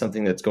represent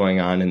something that's going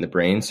on in the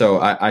brain. So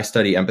I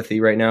study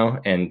empathy right now,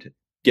 and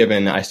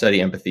given I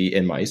study empathy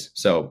in mice,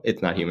 so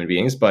it's not human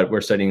beings, but we're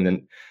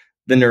studying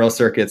the neural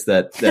circuits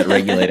that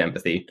regulate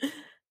empathy.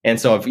 And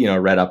so I've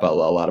read up a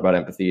lot about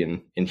empathy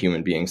in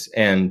human beings.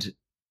 And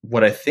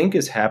what I think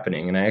is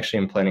happening, and I actually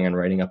am planning on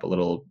writing up a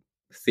little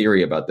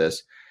theory about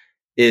this,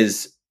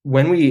 is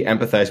when we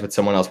empathize with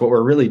someone else, what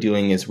we're really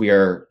doing is we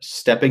are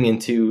stepping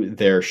into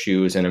their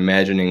shoes and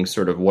imagining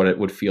sort of what it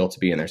would feel to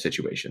be in their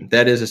situation.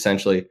 That is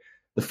essentially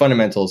the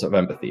fundamentals of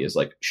empathy, is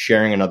like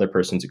sharing another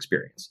person's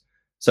experience.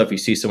 So if you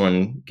see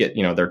someone get,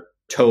 their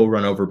toe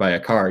run over by a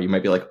car, you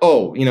might be like,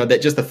 oh,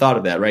 that just the thought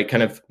of that, right,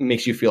 kind of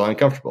makes you feel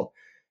uncomfortable.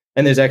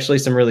 And there's actually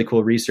some really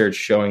cool research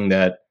showing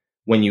that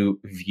when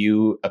you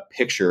view a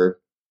picture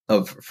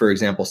of, for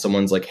example,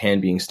 someone's like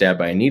hand being stabbed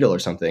by a needle or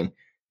something,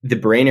 the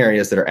brain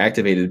areas that are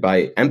activated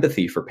by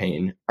empathy for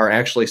pain are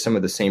actually some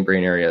of the same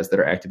brain areas that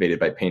are activated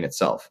by pain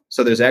itself.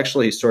 So there's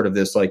actually sort of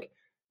this like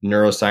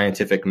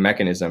neuroscientific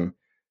mechanism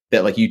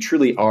that like you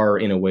truly are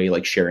in a way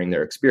like sharing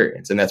their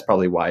experience. And that's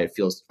probably why it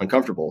feels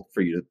uncomfortable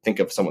for you to think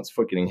of someone's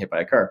foot getting hit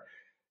by a car.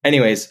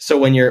 Anyways, so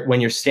when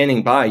you're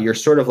standing by, you're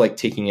sort of like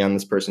taking on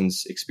this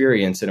person's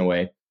experience in a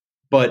way.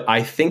 But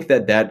I think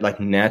that like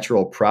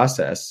natural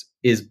process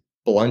is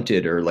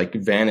blunted or like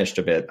vanished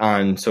a bit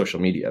on social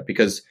media,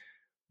 because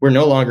we're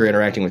no longer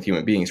interacting with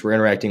human beings. We're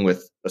interacting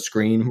with a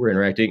screen. We're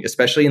interacting,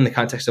 especially in the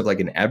context of like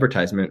an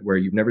advertisement where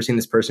you've never seen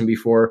this person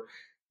before,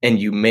 and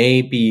you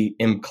may be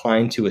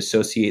inclined to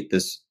associate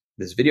this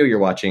video you're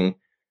watching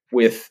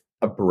with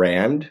a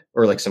brand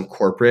or like some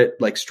corporate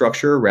like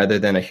structure rather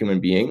than a human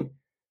being.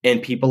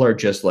 And people are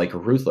just like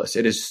ruthless.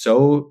 It is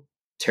so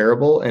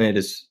terrible, and it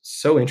is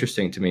so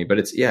interesting to me. But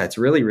it's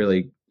really,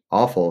 really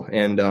awful.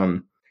 And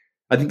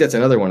I think that's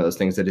another one of those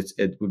things that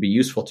it would be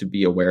useful to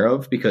be aware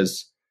of,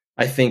 because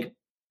I think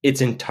it's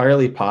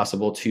entirely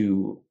possible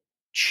to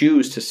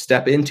choose to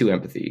step into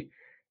empathy.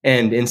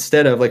 And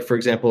instead of, like, for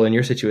example, in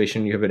your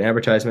situation, you have an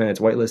advertisement, it's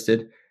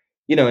whitelisted,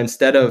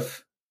 instead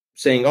of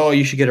saying, oh,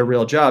 you should get a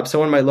real job,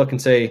 someone might look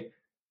and say,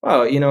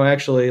 wow,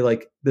 actually,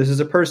 like, this is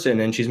a person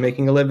and she's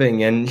making a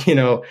living. And,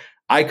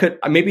 I could,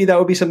 maybe that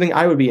would be something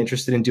I would be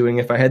interested in doing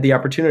if I had the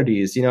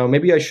opportunities.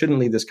 Maybe I shouldn't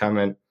leave this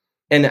comment.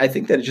 And I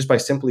think that just by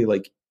simply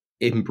like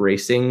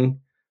embracing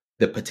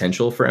the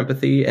potential for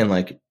empathy and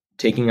like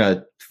taking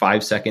a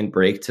 5-second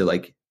break to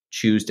like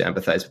choose to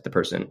empathize with the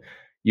person,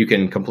 you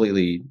can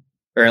completely,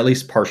 or at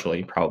least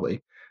partially,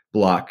 probably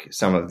block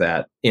some of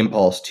that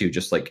impulse to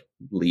just like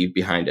leave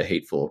behind a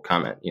hateful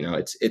comment.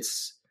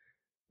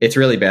 It's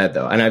really bad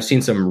though. And I've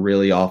seen some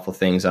really awful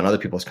things on other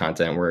people's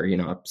content where,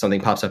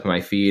 something pops up in my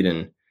feed,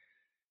 and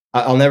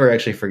I'll never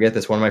actually forget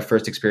this. One of my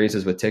first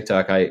experiences with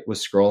TikTok, I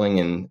was scrolling,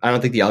 and I don't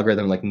think the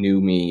algorithm like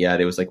knew me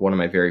yet. It was like one of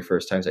my very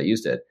first times I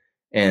used it.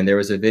 And there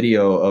was a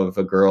video of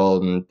a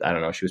girl, and I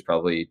don't know, she was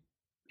probably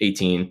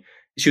 18.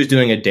 She was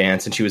doing a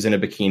dance and she was in a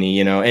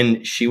bikini,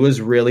 and she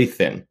was really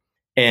thin.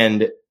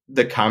 And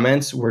the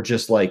comments were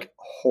just like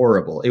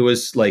horrible. It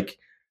was like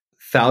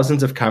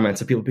thousands of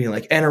comments of people being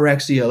like,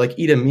 anorexia, like,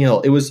 eat a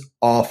meal. It was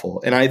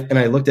awful. And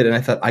I looked at it and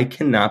I thought, I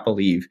cannot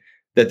believe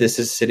that this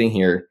is sitting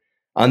here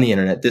on the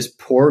internet. This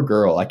poor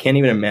girl, I can't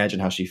even imagine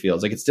how she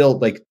feels. Like, it's still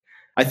like,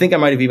 I think I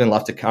might have even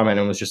left a comment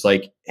and was just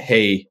like,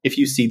 hey, if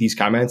you see these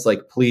comments,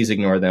 like, please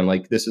ignore them.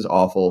 Like, this is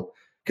awful,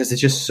 because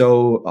it's just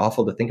so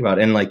awful to think about.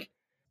 And like,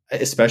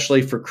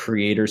 especially for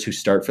creators who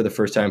start for the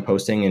first time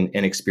posting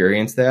and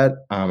experience that,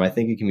 I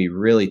think it can be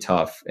really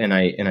tough. And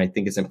I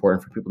think it's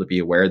important for people to be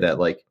aware that,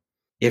 like,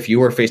 if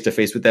you were face to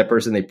face with that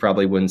person, they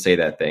probably wouldn't say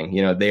that thing.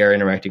 They are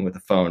interacting with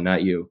the phone,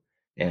 not you.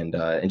 And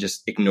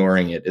just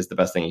ignoring it is the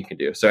best thing you can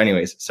do. So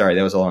anyways, sorry,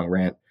 that was a long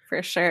rant.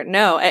 For sure.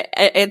 No,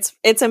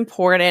 it's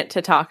important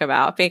to talk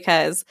about,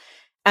 because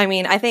I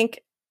mean, I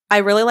think I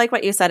really like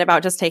what you said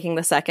about just taking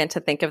the second to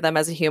think of them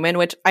as a human,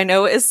 which I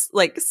know is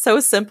like so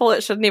simple.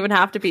 It shouldn't even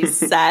have to be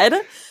said.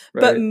 Right.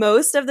 But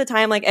most of the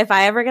time, like, if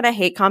I ever get a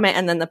hate comment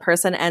and then the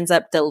person ends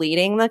up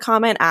deleting the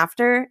comment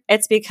after,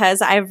 it's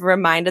because I've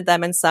reminded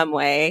them in some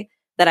way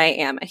that I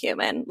am a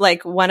human.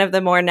 Like, one of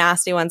the more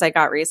nasty ones I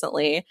got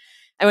recently,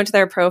 I went to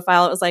their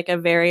profile. It was like a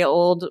very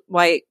old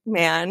white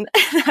man.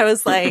 And I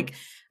was like,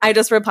 I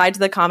just replied to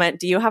the comment,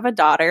 "Do you have a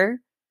daughter?"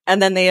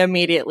 And then they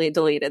immediately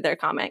deleted their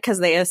comment because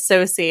they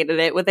associated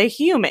it with a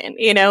human,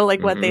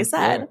 like what they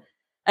said,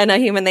 and a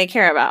human they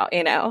care about,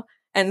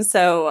 And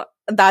so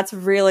that's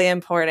really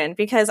important,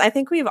 because I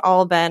think we've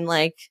all been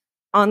like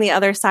on the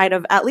other side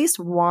of at least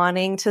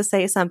wanting to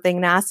say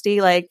something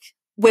nasty, like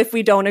if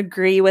we don't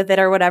agree with it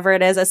or whatever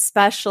it is,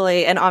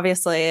 especially, and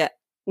obviously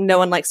no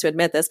one likes to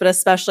admit this, but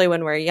especially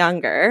when we're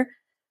younger.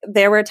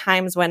 There were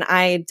times when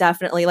I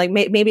definitely, like,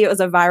 maybe it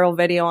was a viral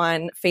video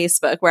on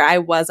Facebook where I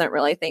wasn't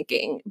really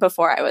thinking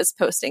before I was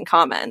posting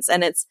comments.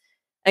 And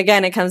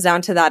it comes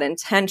down to that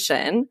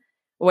intention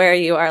where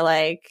you are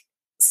like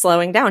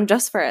slowing down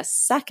just for a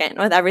second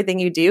with everything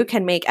you do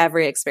can make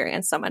every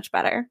experience so much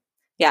better.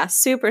 Yeah,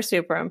 super,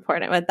 super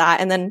important with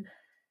that. And then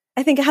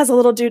I think it has a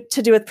little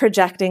to do with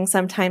projecting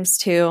sometimes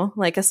too,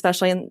 like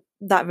especially in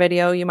that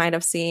video you might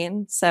have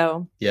seen.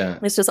 So yeah,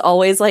 it's just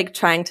always like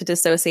trying to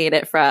dissociate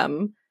it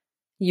from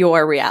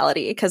your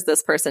reality, because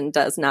this person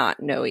does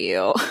not know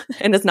you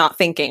and is not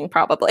thinking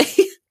probably.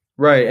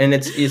 Right. And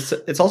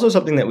it's also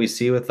something that we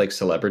see with like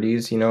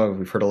celebrities.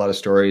 We've heard a lot of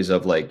stories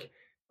of like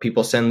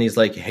people send these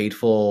like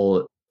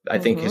hateful, I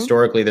think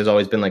historically there's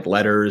always been like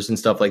letters and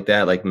stuff like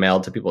that, like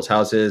mailed to people's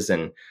houses,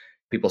 and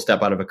people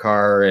step out of a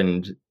car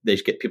and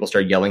people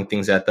start yelling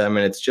things at them.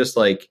 And it's just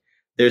like,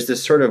 there's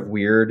this sort of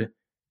weird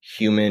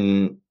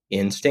human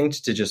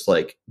instinct to just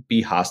like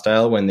be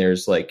hostile when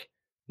there's like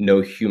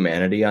no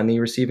humanity on the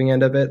receiving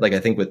end of it. Like, I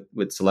think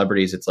with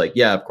celebrities, it's like,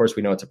 yeah, of course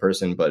we know it's a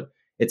person, but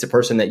it's a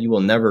person that you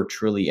will never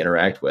truly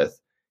interact with,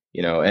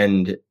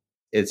 and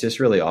it's just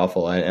really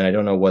awful. And I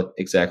don't know what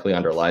exactly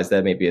underlies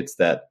that. Maybe it's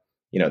that,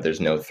 there's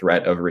no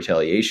threat of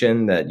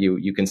retaliation, that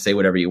you can say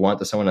whatever you want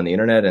to someone on the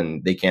internet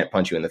and they can't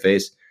punch you in the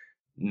face.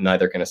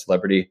 Neither can a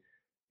celebrity,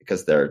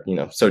 because they're,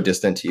 so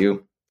distant to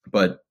you.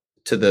 But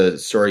to the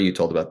story you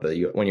told about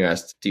when you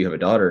asked, do you have a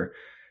daughter?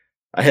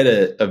 I had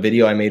a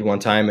video I made one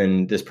time,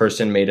 and this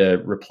person made a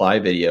reply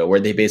video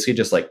where they basically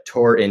just like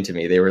tore into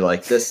me. They were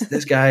like, this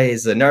guy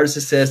is a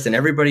narcissist, and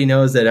everybody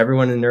knows that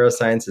everyone in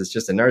neuroscience is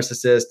just a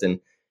narcissist, and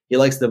he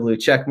likes the blue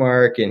check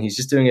mark, and he's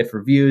just doing it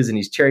for views, and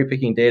he's cherry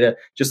picking data.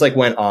 Just like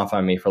went off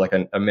on me for like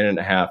a minute and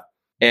a half.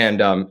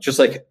 And just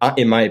like,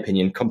 in my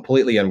opinion,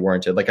 completely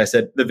unwarranted. Like I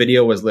said, the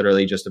video was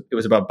literally it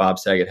was about Bob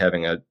Saget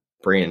having a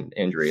brain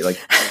injury, like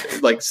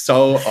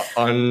so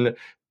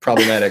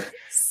unproblematic.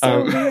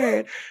 So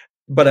weird.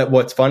 But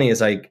what's funny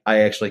is I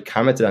actually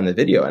commented on the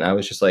video, and I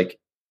was just like,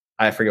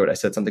 I forget what I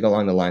said, something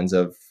along the lines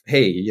of,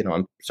 hey,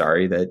 I'm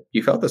sorry that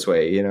you felt this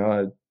way,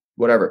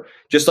 whatever.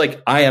 Just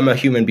like, I am a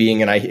human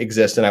being and I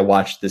exist and I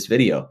watched this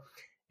video.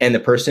 And the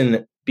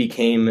person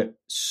became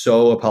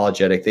so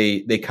apologetic.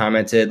 They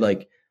commented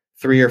like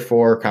 3 or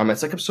 4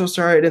 comments, like, I'm so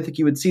sorry, I didn't think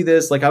you would see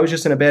this. Like, I was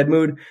just in a bad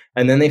mood.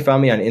 And then they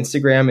found me on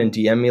Instagram and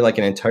DM me like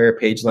an entire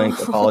page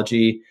length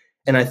apology.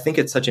 And I think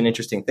it's such an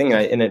interesting thing.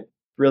 And it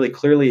really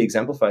clearly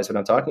exemplifies what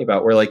I'm talking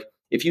about, where like,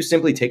 if you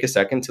simply take a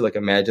second to like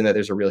imagine that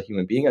there's a real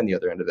human being on the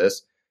other end of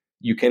this,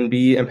 you can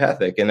be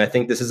empathic. And I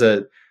think this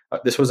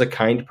was a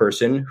kind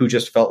person who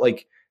just felt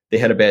like they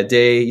had a bad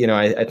day. You know,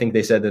 I think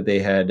they said that they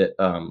had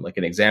like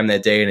an exam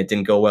that day and it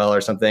didn't go well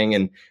or something.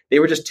 And they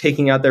were just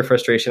taking out their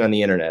frustration on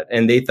the internet,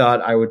 and they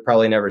thought I would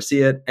probably never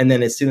see it. And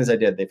then as soon as I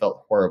did, they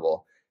felt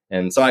horrible.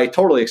 And so I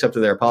totally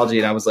accepted their apology.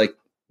 And I was like,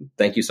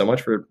 thank you so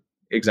much for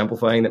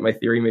exemplifying that my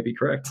theory may be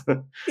correct.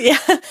 Yeah.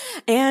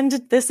 And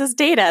this is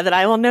data that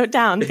I will note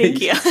down.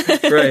 Thank you.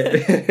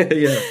 Right.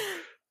 Yeah.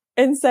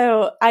 And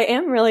so I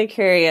am really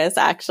curious,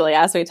 actually,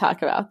 as we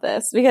talk about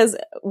this, because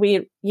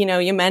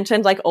you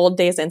mentioned like old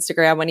days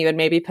Instagram when you would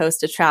maybe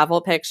post a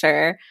travel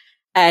picture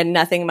and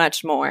nothing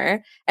much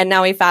more. And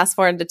now we fast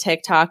forward to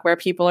TikTok, where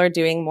people are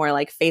doing more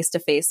like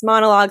face-to-face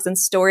monologues and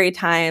story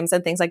times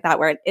and things like that,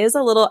 where it's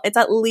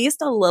at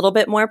least a little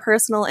bit more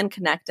personal and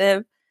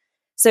connective.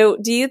 So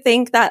do you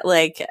think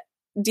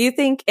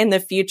in the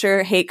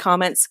future hate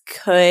comments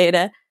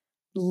could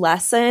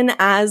lessen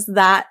as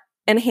that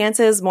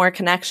enhances more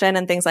connection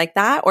and things like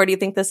that? Or do you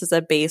think this is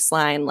a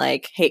baseline,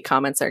 like hate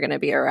comments are going to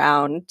be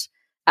around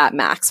at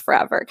max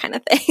forever kind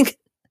of thing?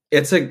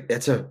 It's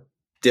a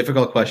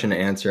difficult question to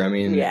answer. I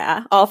mean,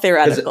 yeah, all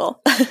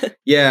theoretical.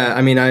 Yeah.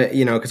 I mean,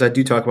 because I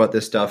do talk about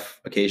this stuff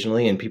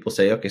occasionally, and people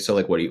say, okay, so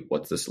like,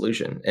 what's the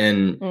solution?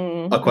 And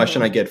a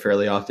question I get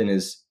fairly often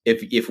is,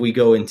 if we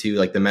go into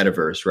like the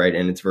metaverse, right,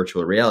 and it's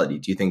virtual reality,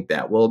 do you think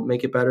that will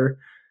make it better?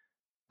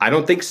 I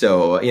don't think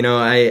so. You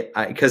know,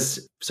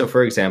 so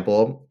for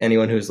example,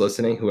 anyone who's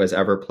listening who has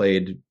ever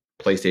played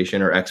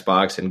PlayStation or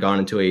Xbox and gone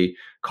into a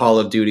Call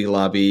of Duty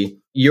lobby,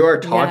 you are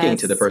talking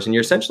to the person.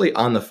 You're essentially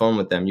on the phone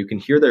with them. You can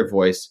hear their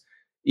voice.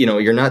 You know,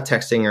 you're not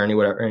texting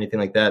or anything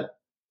like that.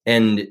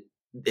 And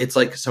it's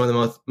like some of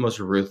the most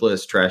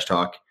ruthless trash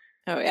talk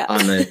on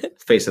the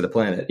face of the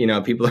planet. You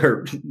know, people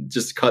are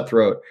just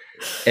cutthroat.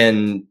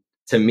 And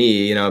to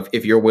me, you know,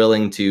 if you're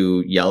willing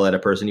to yell at a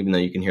person, even though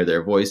you can hear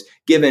their voice,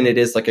 given it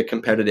is like a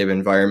competitive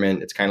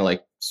environment, it's kind of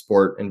like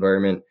sport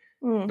environment.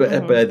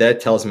 Mm-hmm. But that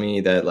tells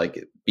me that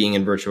like being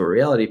in virtual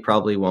reality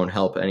probably won't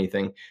help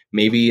anything.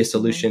 Maybe a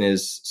solution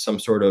is some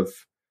sort of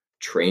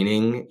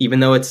training, even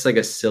though it's like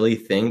a silly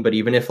thing. But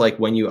even if like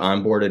when you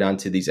onboarded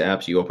onto these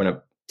apps, you open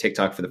up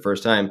TikTok for the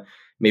first time,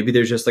 maybe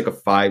there's just like a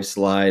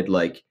 5-slide,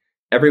 like,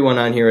 everyone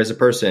on here is a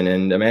person,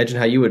 and imagine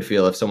how you would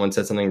feel if someone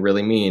said something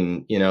really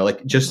mean, you know,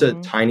 like just a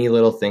tiny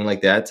little thing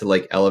like that to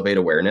like elevate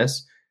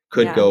awareness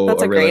could go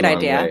that's a really great long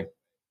idea. way.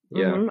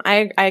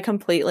 Yeah. I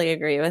completely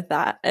agree with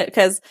that,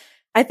 because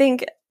I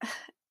think,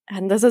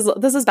 and this is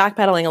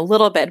backpedaling a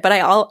little bit, but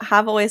I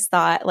have always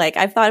thought, like,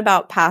 I've thought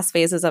about past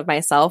phases of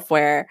myself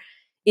where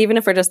even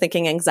if we're just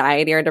thinking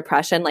anxiety or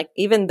depression, like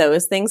even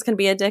those things can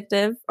be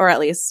addictive, or at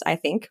least I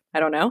think,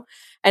 I don't know.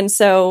 And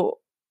so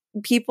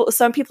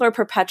some people are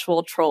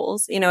perpetual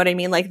trolls, you know what I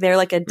mean? Like they're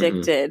like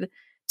addicted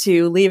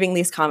to leaving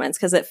these comments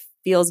because it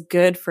feels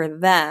good for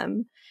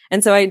them.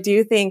 And so I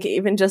do think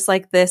even just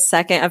like this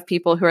second of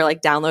people who are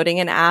like downloading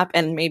an app,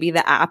 and maybe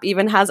the app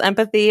even has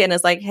empathy and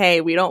is like, hey,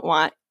 we don't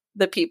want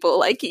the people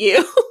like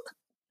you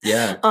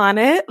on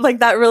it.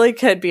 Like that really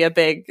could be a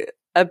big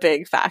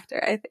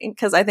factor, I think,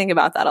 because I think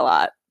about that a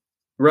lot.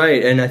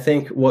 Right. And I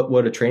think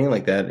what a training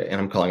like that,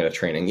 and I'm calling it a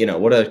training, you know,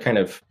 what a kind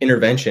of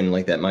intervention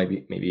like that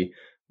maybe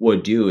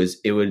would do is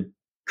it would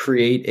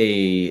create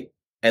a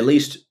at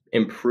least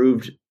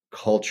improved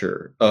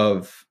culture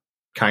of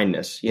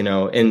kindness, you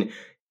know. And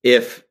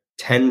if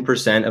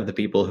 10% of the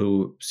people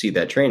who see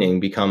that training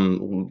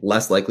become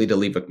less likely to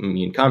leave a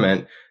mean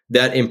comment,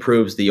 that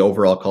improves the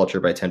overall culture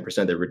by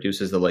 10%. That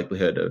reduces the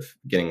likelihood of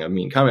getting a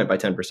mean comment by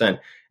 10%.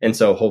 And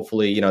so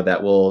hopefully, you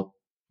know,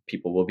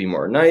 people will be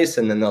more nice,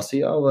 and then they'll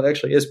see, oh, well, it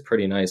actually is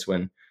pretty nice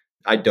when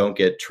I don't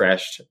get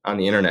trashed on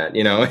the internet,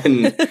 you know.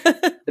 And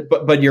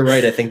but you're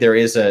right. I think there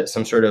is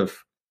some sort of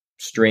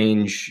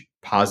strange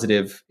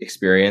positive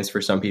experience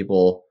for some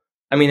people.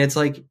 I mean, it's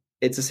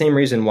the same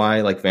reason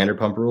why like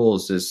Vanderpump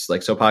Rules is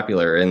like so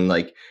popular, and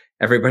like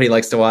everybody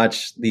likes to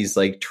watch these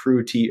like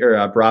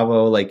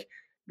Bravo like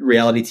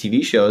reality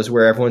TV shows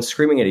where everyone's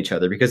screaming at each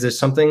other, because there's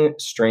something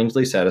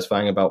strangely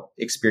satisfying about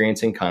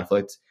experiencing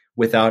conflict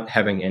without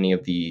having any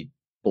of the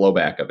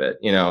blowback of it.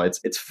 You know,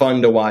 it's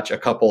fun to watch a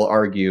couple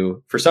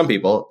argue. For some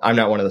people, I'm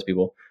not one of those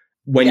people,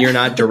 when you're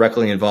not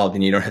directly involved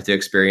and you don't have to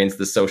experience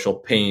the social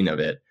pain of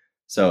it.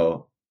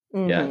 So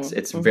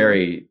it's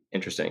very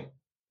interesting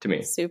to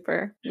me.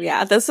 Super.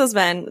 Yeah. This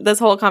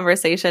whole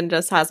conversation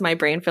just has my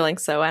brain feeling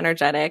so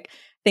energetic.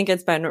 I think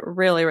it's been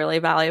really, really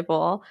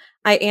valuable.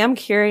 I am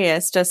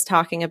curious, just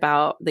talking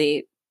about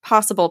the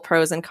possible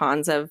pros and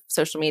cons of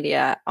social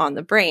media on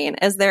the brain.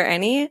 Is there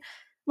any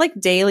like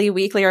daily,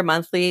 weekly, or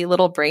monthly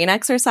little brain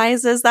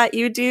exercises that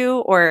you do,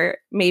 or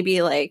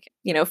maybe like,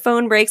 you know,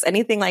 phone breaks,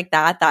 anything like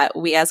that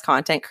we as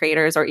content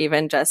creators or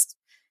even just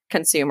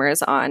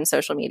consumers on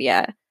social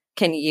media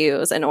can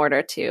use in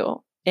order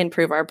to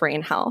improve our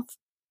brain health?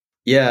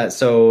 Yeah.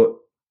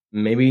 So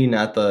maybe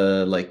not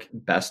the like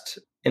best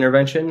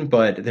intervention,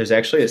 but there's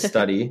actually a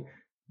study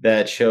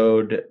that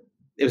showed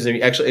it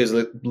was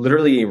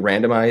literally a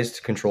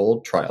randomized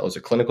controlled trial. It was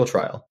a clinical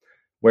trial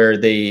where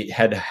they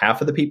had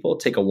half of the people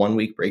take a 1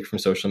 week break from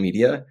social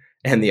media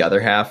and the other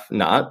half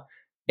not.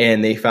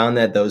 And they found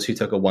that those who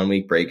took a 1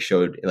 week break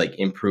showed like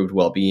improved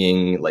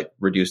well-being, like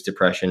reduced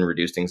depression,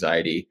 reduced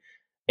anxiety.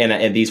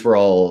 And these were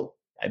all,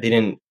 they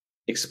didn't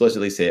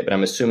explicitly say it, but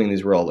I'm assuming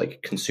these were all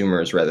like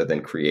consumers rather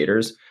than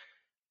creators.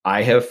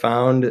 I have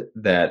found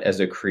that as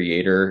a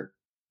creator,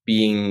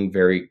 being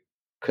very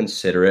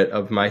considerate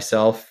of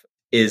myself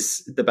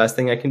is the best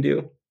thing I can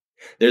do.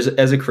 There's,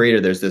 as a creator,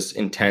 there's this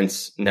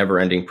intense,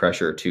 never-ending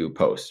pressure to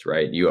post,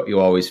 right? You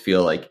always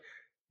feel like,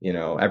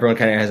 everyone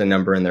kind of has a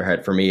number in their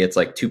head. For me, it's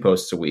like 2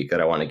 posts a week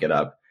that I want to get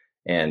up.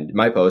 And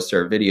my posts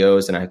are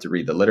videos, and I have to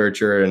read the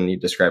literature and you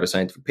describe a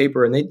scientific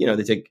paper, and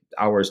they take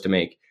hours to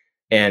make.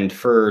 And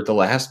for the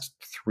last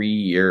 3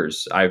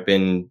 years, I've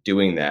been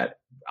doing that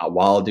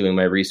while doing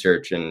my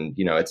research, and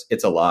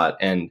it's a lot.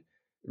 And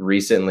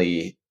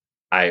recently,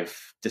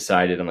 I've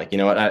decided, I'm like, you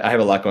know what, I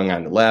have a lot going on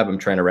in the lab. I'm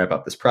trying to wrap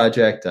up this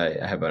project.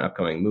 I have an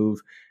upcoming move.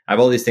 I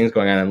have all these things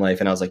going on in life,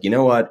 and I was like, you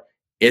know what?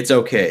 It's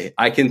okay.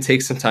 I can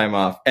take some time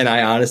off. And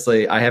I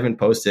honestly, I haven't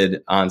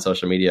posted on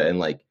social media in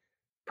like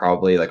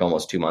probably like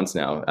almost 2 months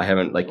now. I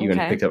haven't like even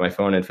picked up my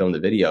phone and filmed a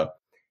video.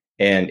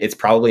 And it's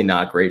probably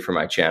not great for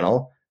my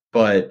channel,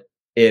 but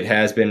it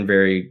has been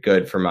very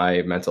good for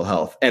my mental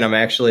health. And I'm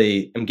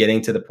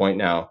getting to the point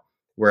now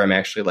where I'm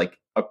actually like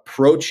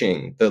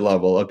approaching the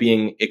level of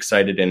being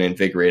excited and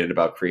invigorated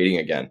about creating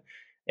again.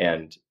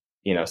 And,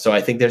 so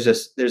I think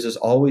there's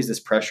always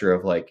this pressure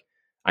of like,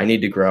 I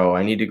need to grow.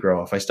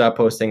 If I stop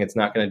posting, it's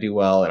not going to do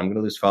well and I'm going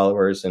to lose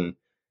followers. And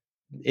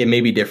it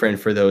may be different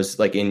for those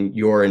like in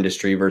your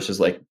industry versus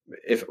like,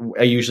 if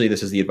I usually,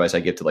 this is the advice I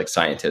give to like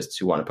scientists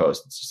who want to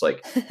post. It's just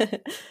like,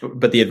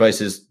 but the advice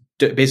is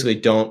basically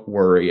don't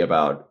worry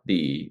about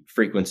the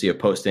frequency of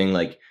posting,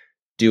 like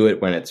do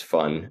it when it's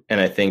fun. And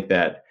I think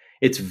that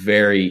it's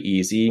very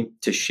easy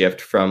to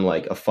shift from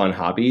like a fun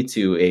hobby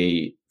to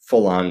a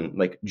full on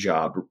like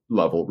job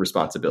level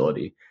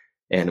responsibility.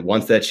 And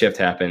once that shift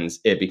happens,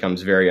 it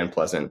becomes very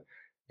unpleasant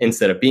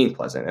instead of being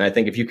pleasant. And I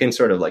think if you can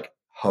sort of like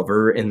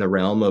hover in the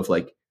realm of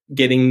like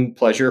getting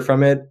pleasure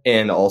from it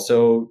and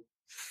also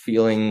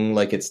feeling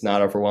like it's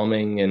not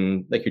overwhelming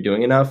and like you're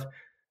doing enough,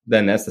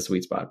 then that's the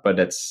sweet spot. But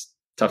that's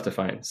tough to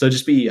find. So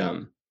just be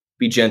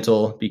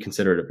gentle, be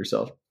considerate of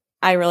yourself.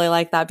 I really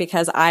like that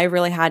because I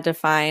really had to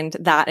find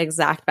that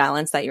exact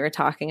balance that you were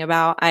talking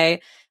about. I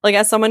like,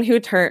 as someone who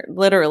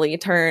literally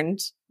turned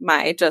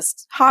my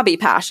just hobby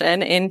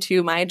passion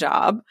into my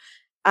job,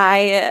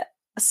 I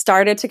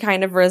started to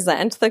kind of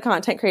resent the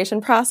content creation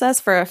process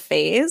for a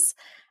phase.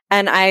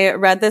 And I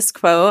read this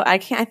quote. I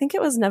think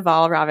it was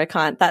Naval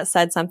Ravikant that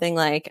said something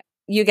like,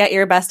 you get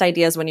your best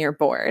ideas when you're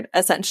bored,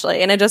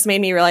 essentially. And it just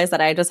made me realize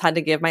that I just had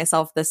to give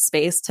myself this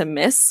space to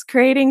miss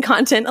creating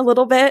content a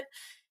little bit.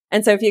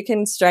 And so if you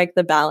can strike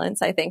the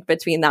balance, I think,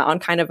 between that on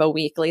kind of a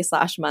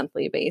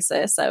weekly/monthly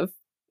basis of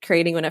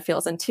creating when it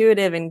feels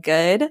intuitive and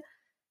good,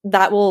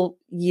 that will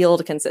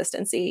yield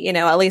consistency,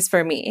 at least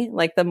for me.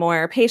 Like the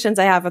more patience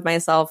I have with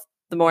myself,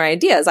 the more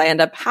ideas I end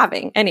up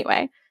having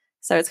anyway.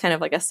 So it's kind of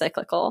like a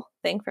cyclical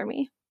thing for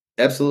me.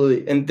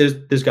 Absolutely. And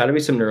there's got to be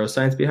some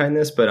neuroscience behind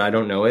this, but I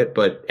don't know it.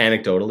 But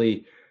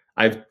anecdotally,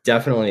 I've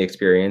definitely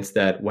experienced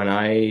that when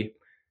I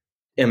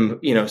am,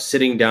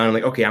 sitting down, I'm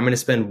like, okay, I'm going to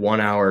spend 1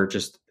 hour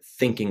just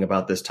thinking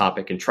about this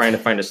topic and trying to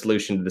find a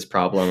solution to this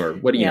problem, or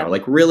what do you know,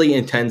 like really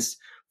intense,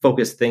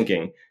 focused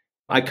thinking.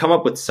 I come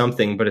up with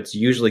something, but it's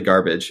usually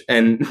garbage.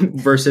 And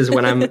versus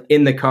when I'm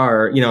in the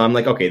car, I'm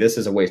like, okay, this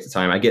is a waste of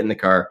time. I get in the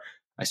car,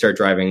 I start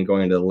driving,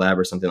 going into the lab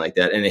or something like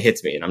that, and it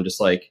hits me, and I'm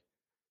just like,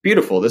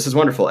 beautiful, this is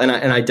wonderful. And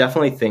I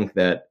definitely think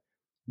that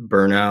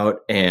burnout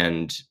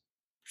and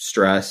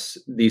stress,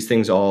 these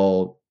things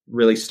all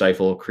really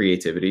stifle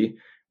creativity,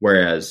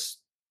 whereas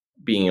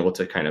being able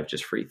to kind of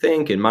just free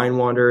think and mind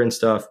wander and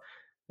stuff,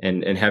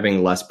 and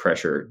having less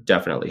pressure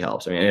definitely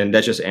helps. I mean, and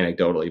that's just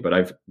anecdotally, but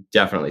I've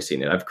definitely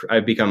seen it.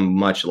 I've become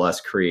much less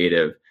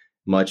creative,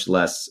 much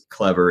less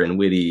clever and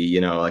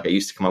witty. Like I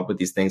used to come up with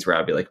these things where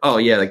I'd be like, oh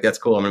yeah, like that's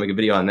cool, I'm gonna make a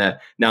video on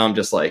that. Now I'm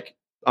just like,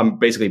 I'm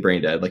basically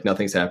brain dead. Like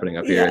nothing's happening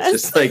up here.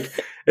 Yes.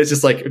 It's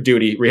just like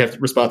duty. We have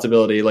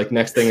responsibility. Like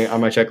next thing on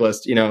my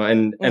checklist,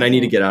 and I need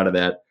to get out of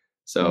that.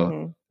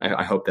 So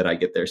I hope that I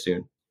get there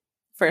soon.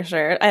 For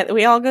sure.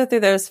 We all go through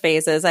those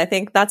phases. I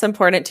think that's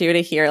important too,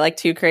 to hear like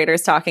two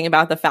creators talking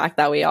about the fact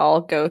that we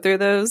all go through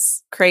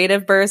those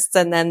creative bursts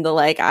and then the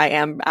like, I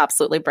am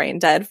absolutely brain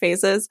dead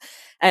phases.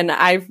 And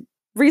I've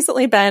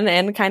recently been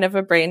in kind of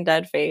a brain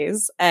dead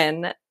phase.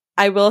 And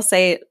I will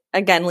say,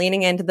 again,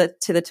 leaning into the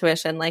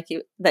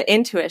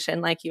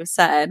intuition, like you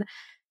said,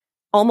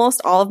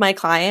 almost all of my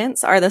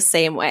clients are the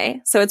same way.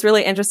 So it's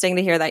really interesting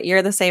to hear that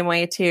you're the same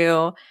way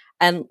too.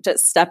 And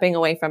just stepping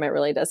away from it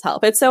really does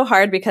help. It's so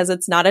hard because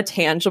it's not a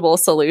tangible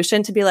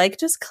solution to be like,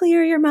 just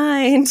clear your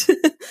mind,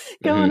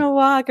 go on a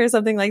walk or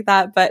something like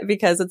that. But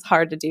because it's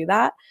hard to do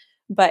that.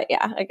 But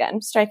yeah,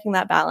 again, striking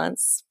that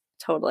balance,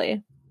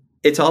 totally.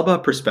 It's all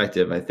about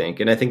perspective, I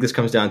think. And I think this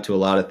comes down to a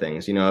lot of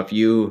things. If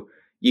you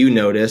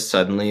notice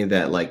suddenly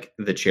that like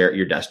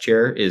your desk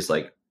chair is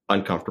like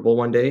uncomfortable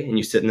one day and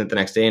you sit in it the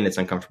next day and it's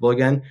uncomfortable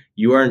again,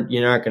 you're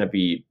not going to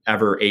be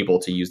ever able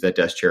to use that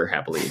desk chair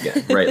happily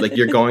again, right? Like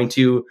you're going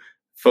to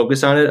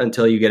focus on it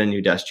until you get a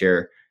new desk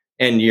chair.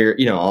 And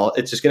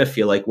it's just going to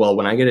feel like, well,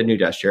 when I get a new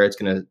desk chair, it's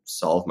going to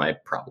solve my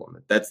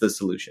problem. That's the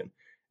solution.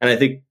 And I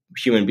think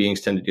human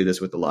beings tend to do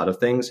this with a lot of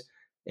things.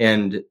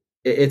 And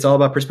it's all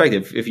about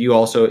perspective. If you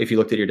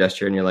looked at your desk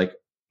chair and you're like,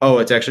 oh,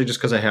 it's actually just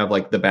because I have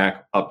like the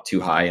back up too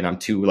high and I'm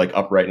too like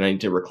upright and I need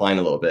to recline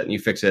a little bit, and you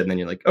fix it and then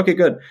you're like, okay,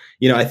 good.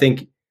 I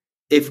think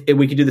if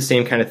we could do the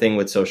same kind of thing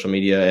with social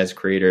media as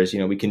creators,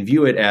 we can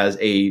view it as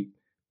a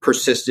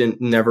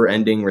persistent, never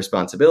ending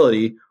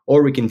responsibility,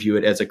 or we can view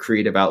it as a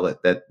creative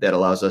outlet that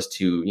allows us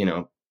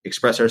to,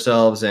 express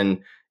ourselves and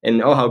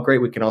oh, how great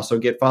we can also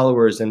get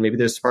followers and maybe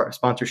there's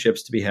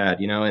sponsorships to be had,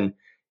 and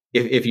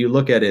if you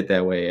look at it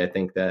that way, I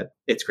think that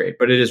it's great,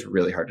 but it is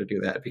really hard to do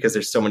that because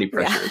there's so many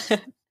pressures. Yeah.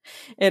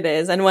 It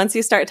is. And once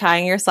you start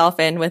tying yourself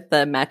in with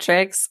the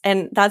metrics,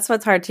 and that's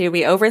what's hard too,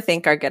 we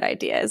overthink our good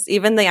ideas.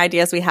 Even the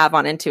ideas we have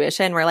on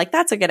intuition, we're like,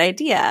 that's a good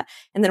idea.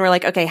 And then we're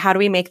like, okay, how do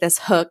we make this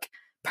hook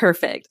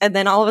perfect? And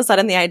then all of a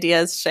sudden the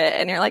idea is shit.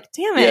 And you're like,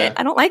 damn it, yeah.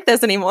 I don't like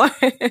this anymore.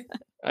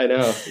 I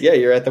know. Yeah,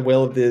 you're at the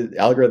will of the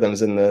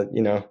algorithms and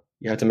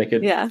you have to make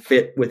it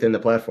fit within the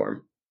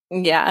platform.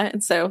 Yeah.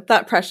 And so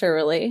that pressure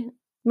really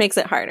makes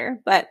it harder.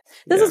 But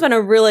this has been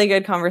a really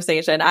good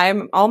conversation.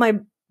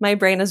 My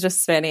brain is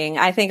just spinning.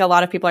 I think a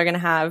lot of people are going to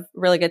have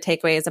really good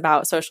takeaways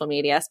about social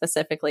media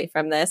specifically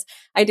from this.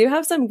 I do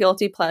have some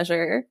guilty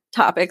pleasure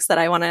topics that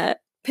I want to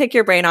pick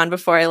your brain on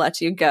before I let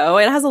you go.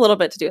 It has a little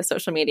bit to do with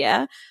social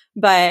media,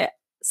 but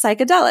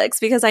psychedelics,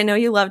 because I know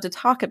you love to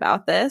talk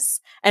about this.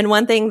 And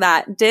one thing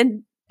that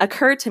did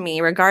occur to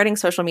me regarding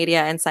social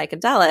media and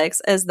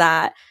psychedelics is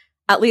that,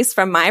 at least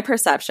from my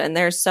perception,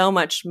 there's so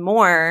much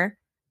more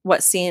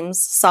what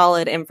seems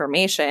solid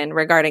information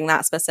regarding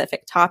that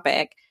specific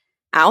topic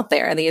out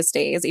there these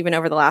days, even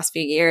over the last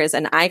few years.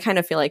 And I kind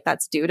of feel like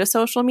that's due to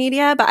social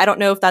media, but I don't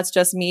know if that's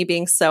just me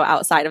being so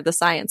outside of the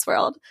science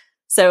world.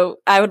 So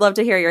I would love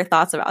to hear your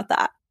thoughts about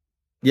that.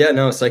 Yeah,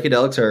 no,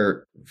 psychedelics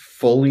are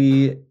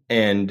fully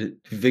and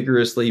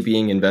vigorously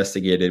being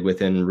investigated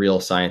within real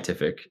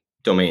scientific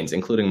domains,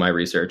 including my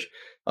research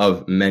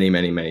of many,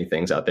 many, many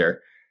things out there.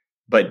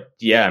 But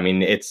yeah, I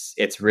mean,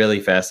 it's really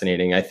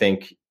fascinating. I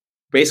think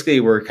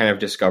basically we're kind of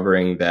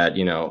discovering that,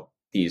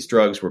 these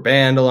drugs were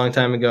banned a long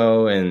time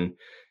ago, and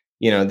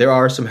there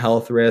are some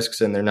health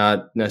risks, and they're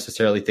not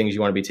necessarily things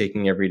you want to be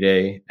taking every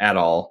day at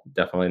all.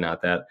 Definitely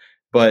not that.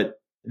 But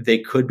they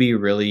could be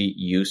really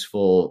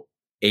useful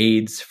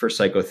aids for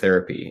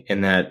psychotherapy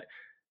in that,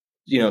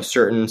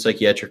 certain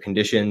psychiatric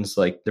conditions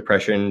like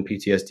depression,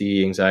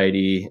 PTSD,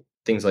 anxiety,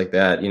 things like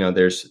that,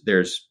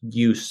 there's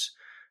use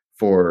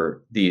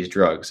for these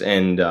drugs.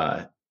 And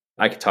I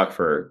could talk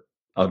for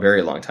a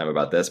very long time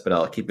about this, but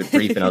I'll keep it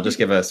brief and I'll just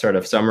give a sort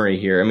of summary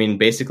here. I mean,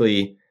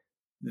 basically,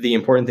 the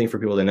important thing for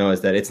people to know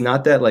is that it's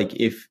not that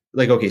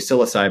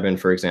psilocybin,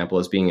 for example,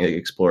 is being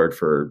explored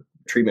for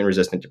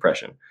treatment-resistant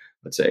depression,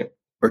 let's say,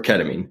 or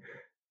ketamine.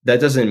 That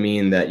doesn't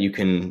mean that you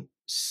can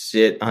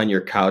sit on your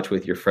couch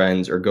with your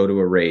friends or go to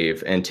a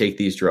rave and take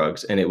these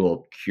drugs and it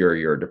will cure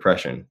your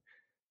depression.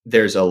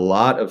 There's a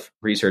lot of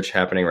research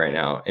happening right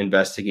now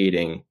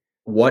investigating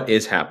what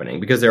is happening,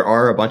 because there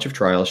are a bunch of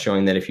trials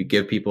showing that if you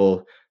give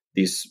people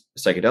these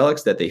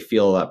psychedelics that they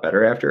feel a lot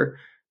better after,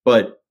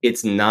 but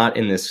it's not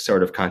in this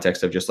sort of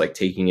context of just like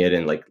taking it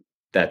and like,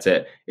 that's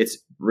it. It's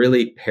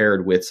really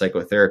paired with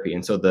psychotherapy.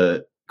 And so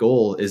the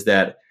goal is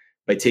that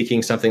by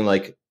taking something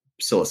like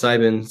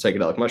psilocybin,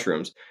 psychedelic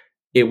mushrooms,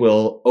 it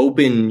will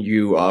open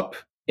you up,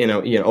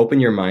 open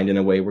your mind in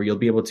a way where you'll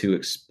be able to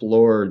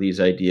explore these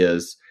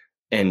ideas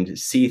and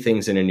see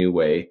things in a new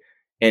way.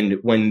 And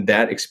when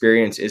that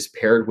experience is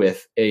paired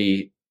with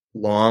a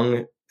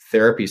long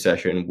therapy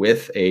session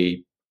with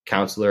a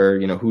counselor,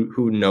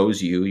 who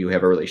knows you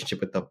have a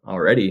relationship with them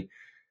already,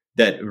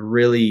 that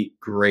really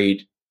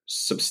great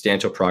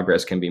substantial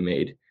progress can be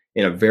made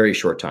in a very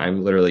short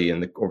time, literally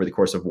over the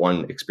course of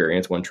one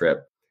experience, one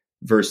trip,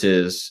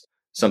 versus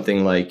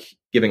something like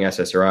giving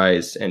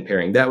SSRIs and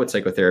pairing that with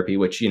psychotherapy,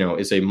 which,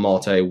 is a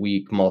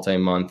multi-week,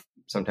 multi-month,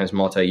 sometimes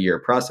multi-year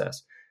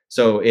process.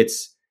 So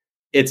it's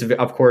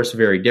of course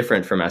very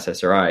different from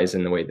SSRIs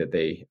in the way that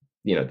they,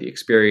 the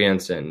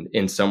experience, and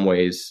in some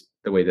ways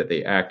the way that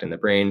they act in the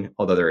brain,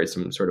 although there is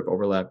some sort of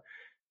overlap,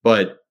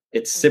 but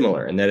it's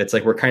similar in that it's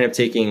like we're kind of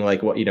taking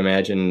like what you'd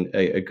imagine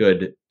a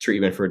good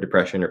treatment for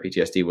depression or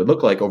PTSD would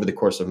look like over the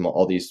course of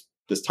all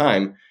this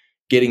time,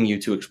 getting you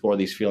to explore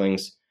these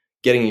feelings,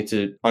 getting you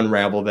to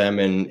unravel them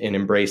and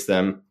embrace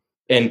them,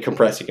 and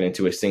compressing it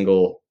into a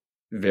single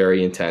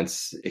very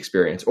intense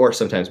experience, or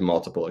sometimes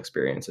multiple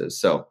experiences.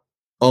 So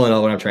all in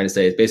all, what I'm trying to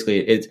say is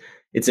basically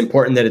it's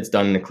important that it's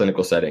done in a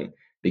clinical setting,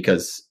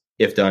 because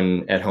if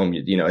done at home,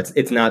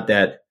 it's not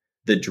that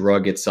the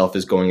drug itself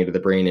is going into the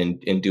brain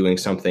and doing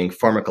something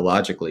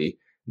pharmacologically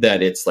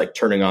that it's like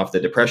turning off the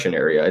depression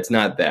area. It's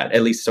not that.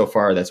 At least so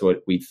far, that's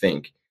what we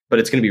think. But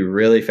it's going to be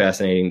really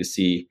fascinating to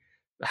see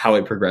how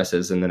it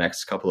progresses in the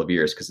next couple of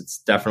years, because it's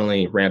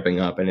definitely ramping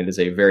up and it is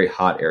a very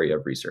hot area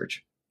of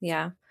research.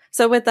 Yeah.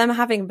 So with them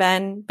having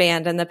been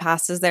banned in the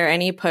past, is there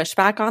any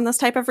pushback on this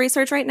type of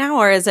research right now,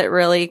 or is it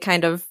really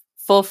kind of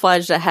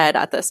full-fledged ahead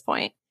at this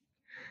point?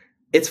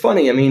 It's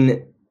funny. I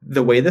mean,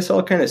 the way this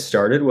all kind of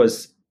started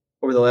was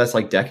over the last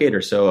like decade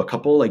or so, a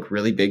couple like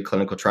really big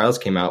clinical trials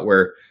came out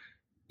where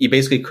you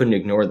basically couldn't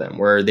ignore them,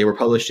 where they were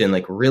published in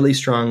like really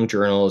strong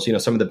journals,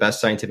 some of the best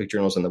scientific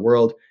journals in the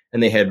world,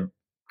 and they had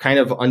kind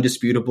of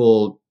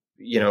undisputable,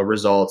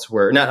 results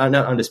where not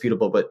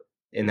undisputable, but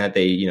in that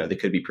they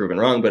could be proven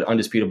wrong, but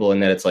undisputable in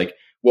that it's like,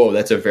 whoa,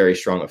 that's a very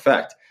strong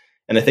effect.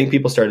 And I think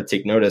people started to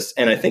take notice.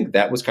 And I think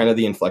that was kind of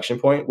the inflection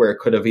point where it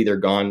could have either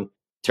gone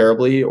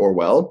terribly or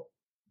well.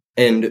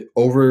 And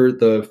over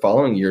the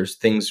following years,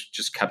 things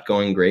just kept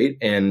going great.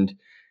 And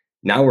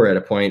now we're at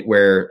a point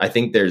where I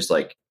think there's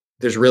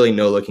really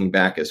no looking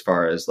back as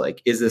far as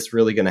like, is this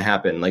really going to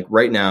happen? Like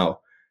right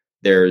now,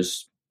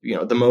 there's,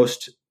 the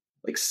most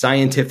like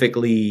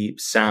scientifically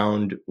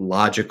sound,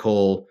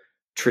 logical,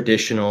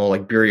 traditional,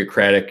 like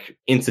bureaucratic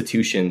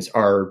institutions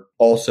are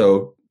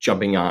also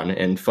jumping on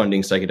and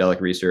funding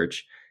psychedelic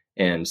research.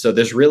 And so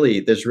there's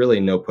really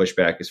no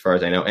pushback as far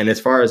as I know. And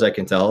as far as I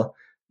can tell,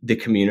 the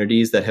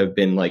communities that have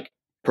been like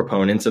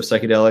proponents of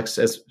psychedelics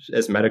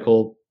as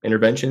medical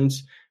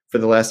interventions for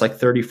the last like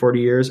 30,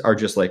 40 years are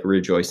just like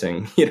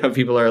rejoicing.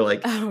 People are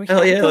like, oh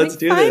yeah, let's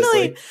do finally. this.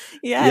 Like,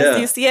 yes, yeah.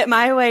 You see it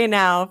my way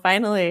now.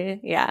 Finally.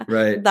 Yeah.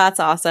 Right.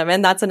 That's awesome.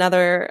 And that's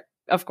another,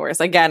 of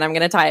course, again, I'm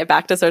going to tie it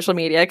back to social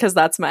media because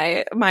that's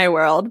my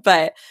world.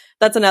 But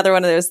that's another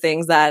one of those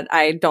things that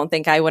I don't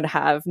think I would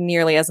have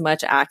nearly as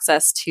much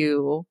access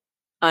to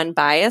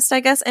unbiased,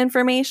 I guess,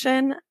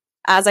 information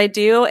as I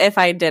do if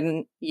I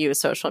didn't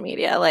use social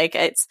media. Like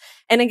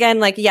and again,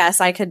 like, yes,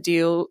 I could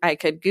Google,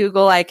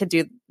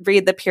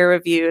 read the peer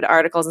reviewed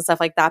articles and stuff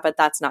like that, but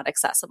that's not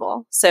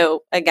accessible.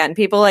 So again,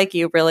 people like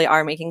you really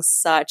are making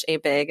such a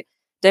big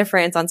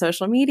difference on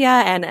social media,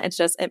 and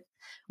it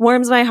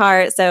warms my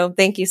heart. So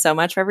thank you so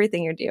much for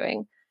everything you're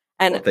doing.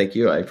 And well, thank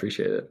you. I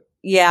appreciate it.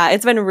 Yeah,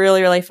 it's been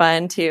really, really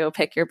fun to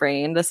pick your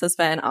brain. This has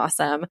been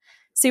awesome.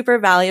 Super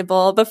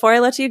valuable. Before I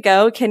let you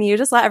go, can you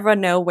just let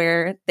everyone know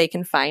where they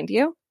can find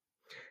you?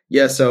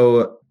 Yeah,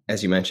 so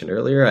as you mentioned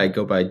earlier, I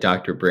go by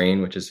Dr.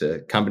 Brain, which is a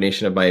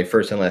combination of my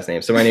first and last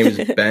name. So my name is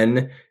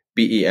Ben,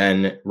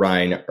 Ben,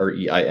 Rein,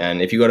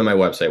 Rein. If you go to my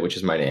website, which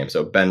is my name,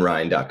 so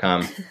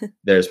benrein.com,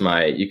 there's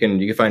you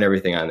can find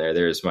everything on there.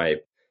 There's my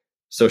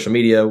social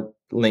media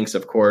links,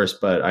 of course,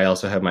 but I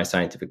also have my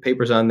scientific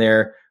papers on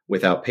there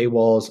without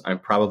paywalls. I'm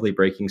probably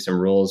breaking some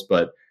rules,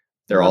 but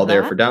they're all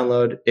there for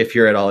download if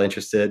you're at all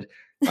interested.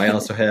 I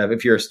also have,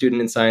 if you're a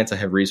student in science, I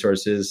have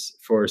resources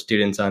for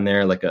students on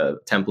there, like a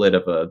template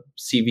of a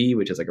CV,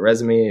 which is like a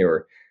resume,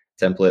 or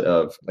template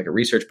of like a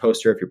research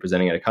poster if you're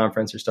presenting at a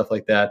conference or stuff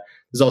like that.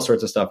 There's all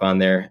sorts of stuff on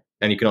there.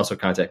 And you can also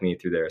contact me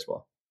through there as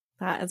well.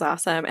 That is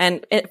awesome.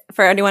 And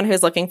for anyone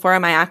who's looking for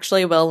him, I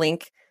actually will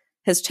link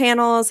his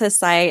channels, his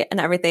site, and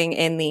everything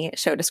in the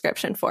show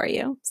description for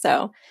you.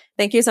 So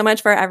thank you so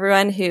much for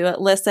everyone who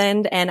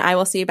listened, and I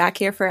will see you back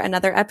here for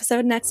another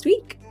episode next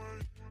week.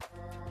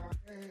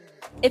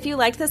 If you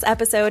liked this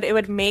episode, it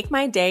would make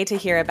my day to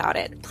hear about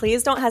it.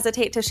 Please don't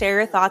hesitate to share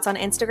your thoughts on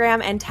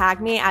Instagram and tag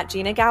me at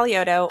Gina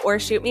Galiotto, or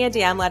shoot me a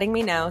DM letting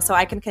me know so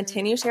I can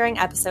continue sharing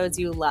episodes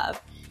you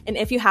love. And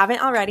if you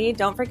haven't already,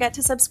 don't forget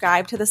to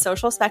subscribe to the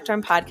Social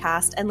Spectrum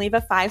podcast and leave a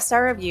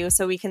 5-star review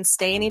so we can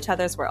stay in each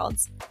other's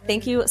worlds.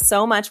 Thank you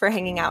so much for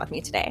hanging out with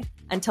me today.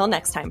 Until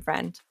next time,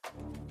 friend.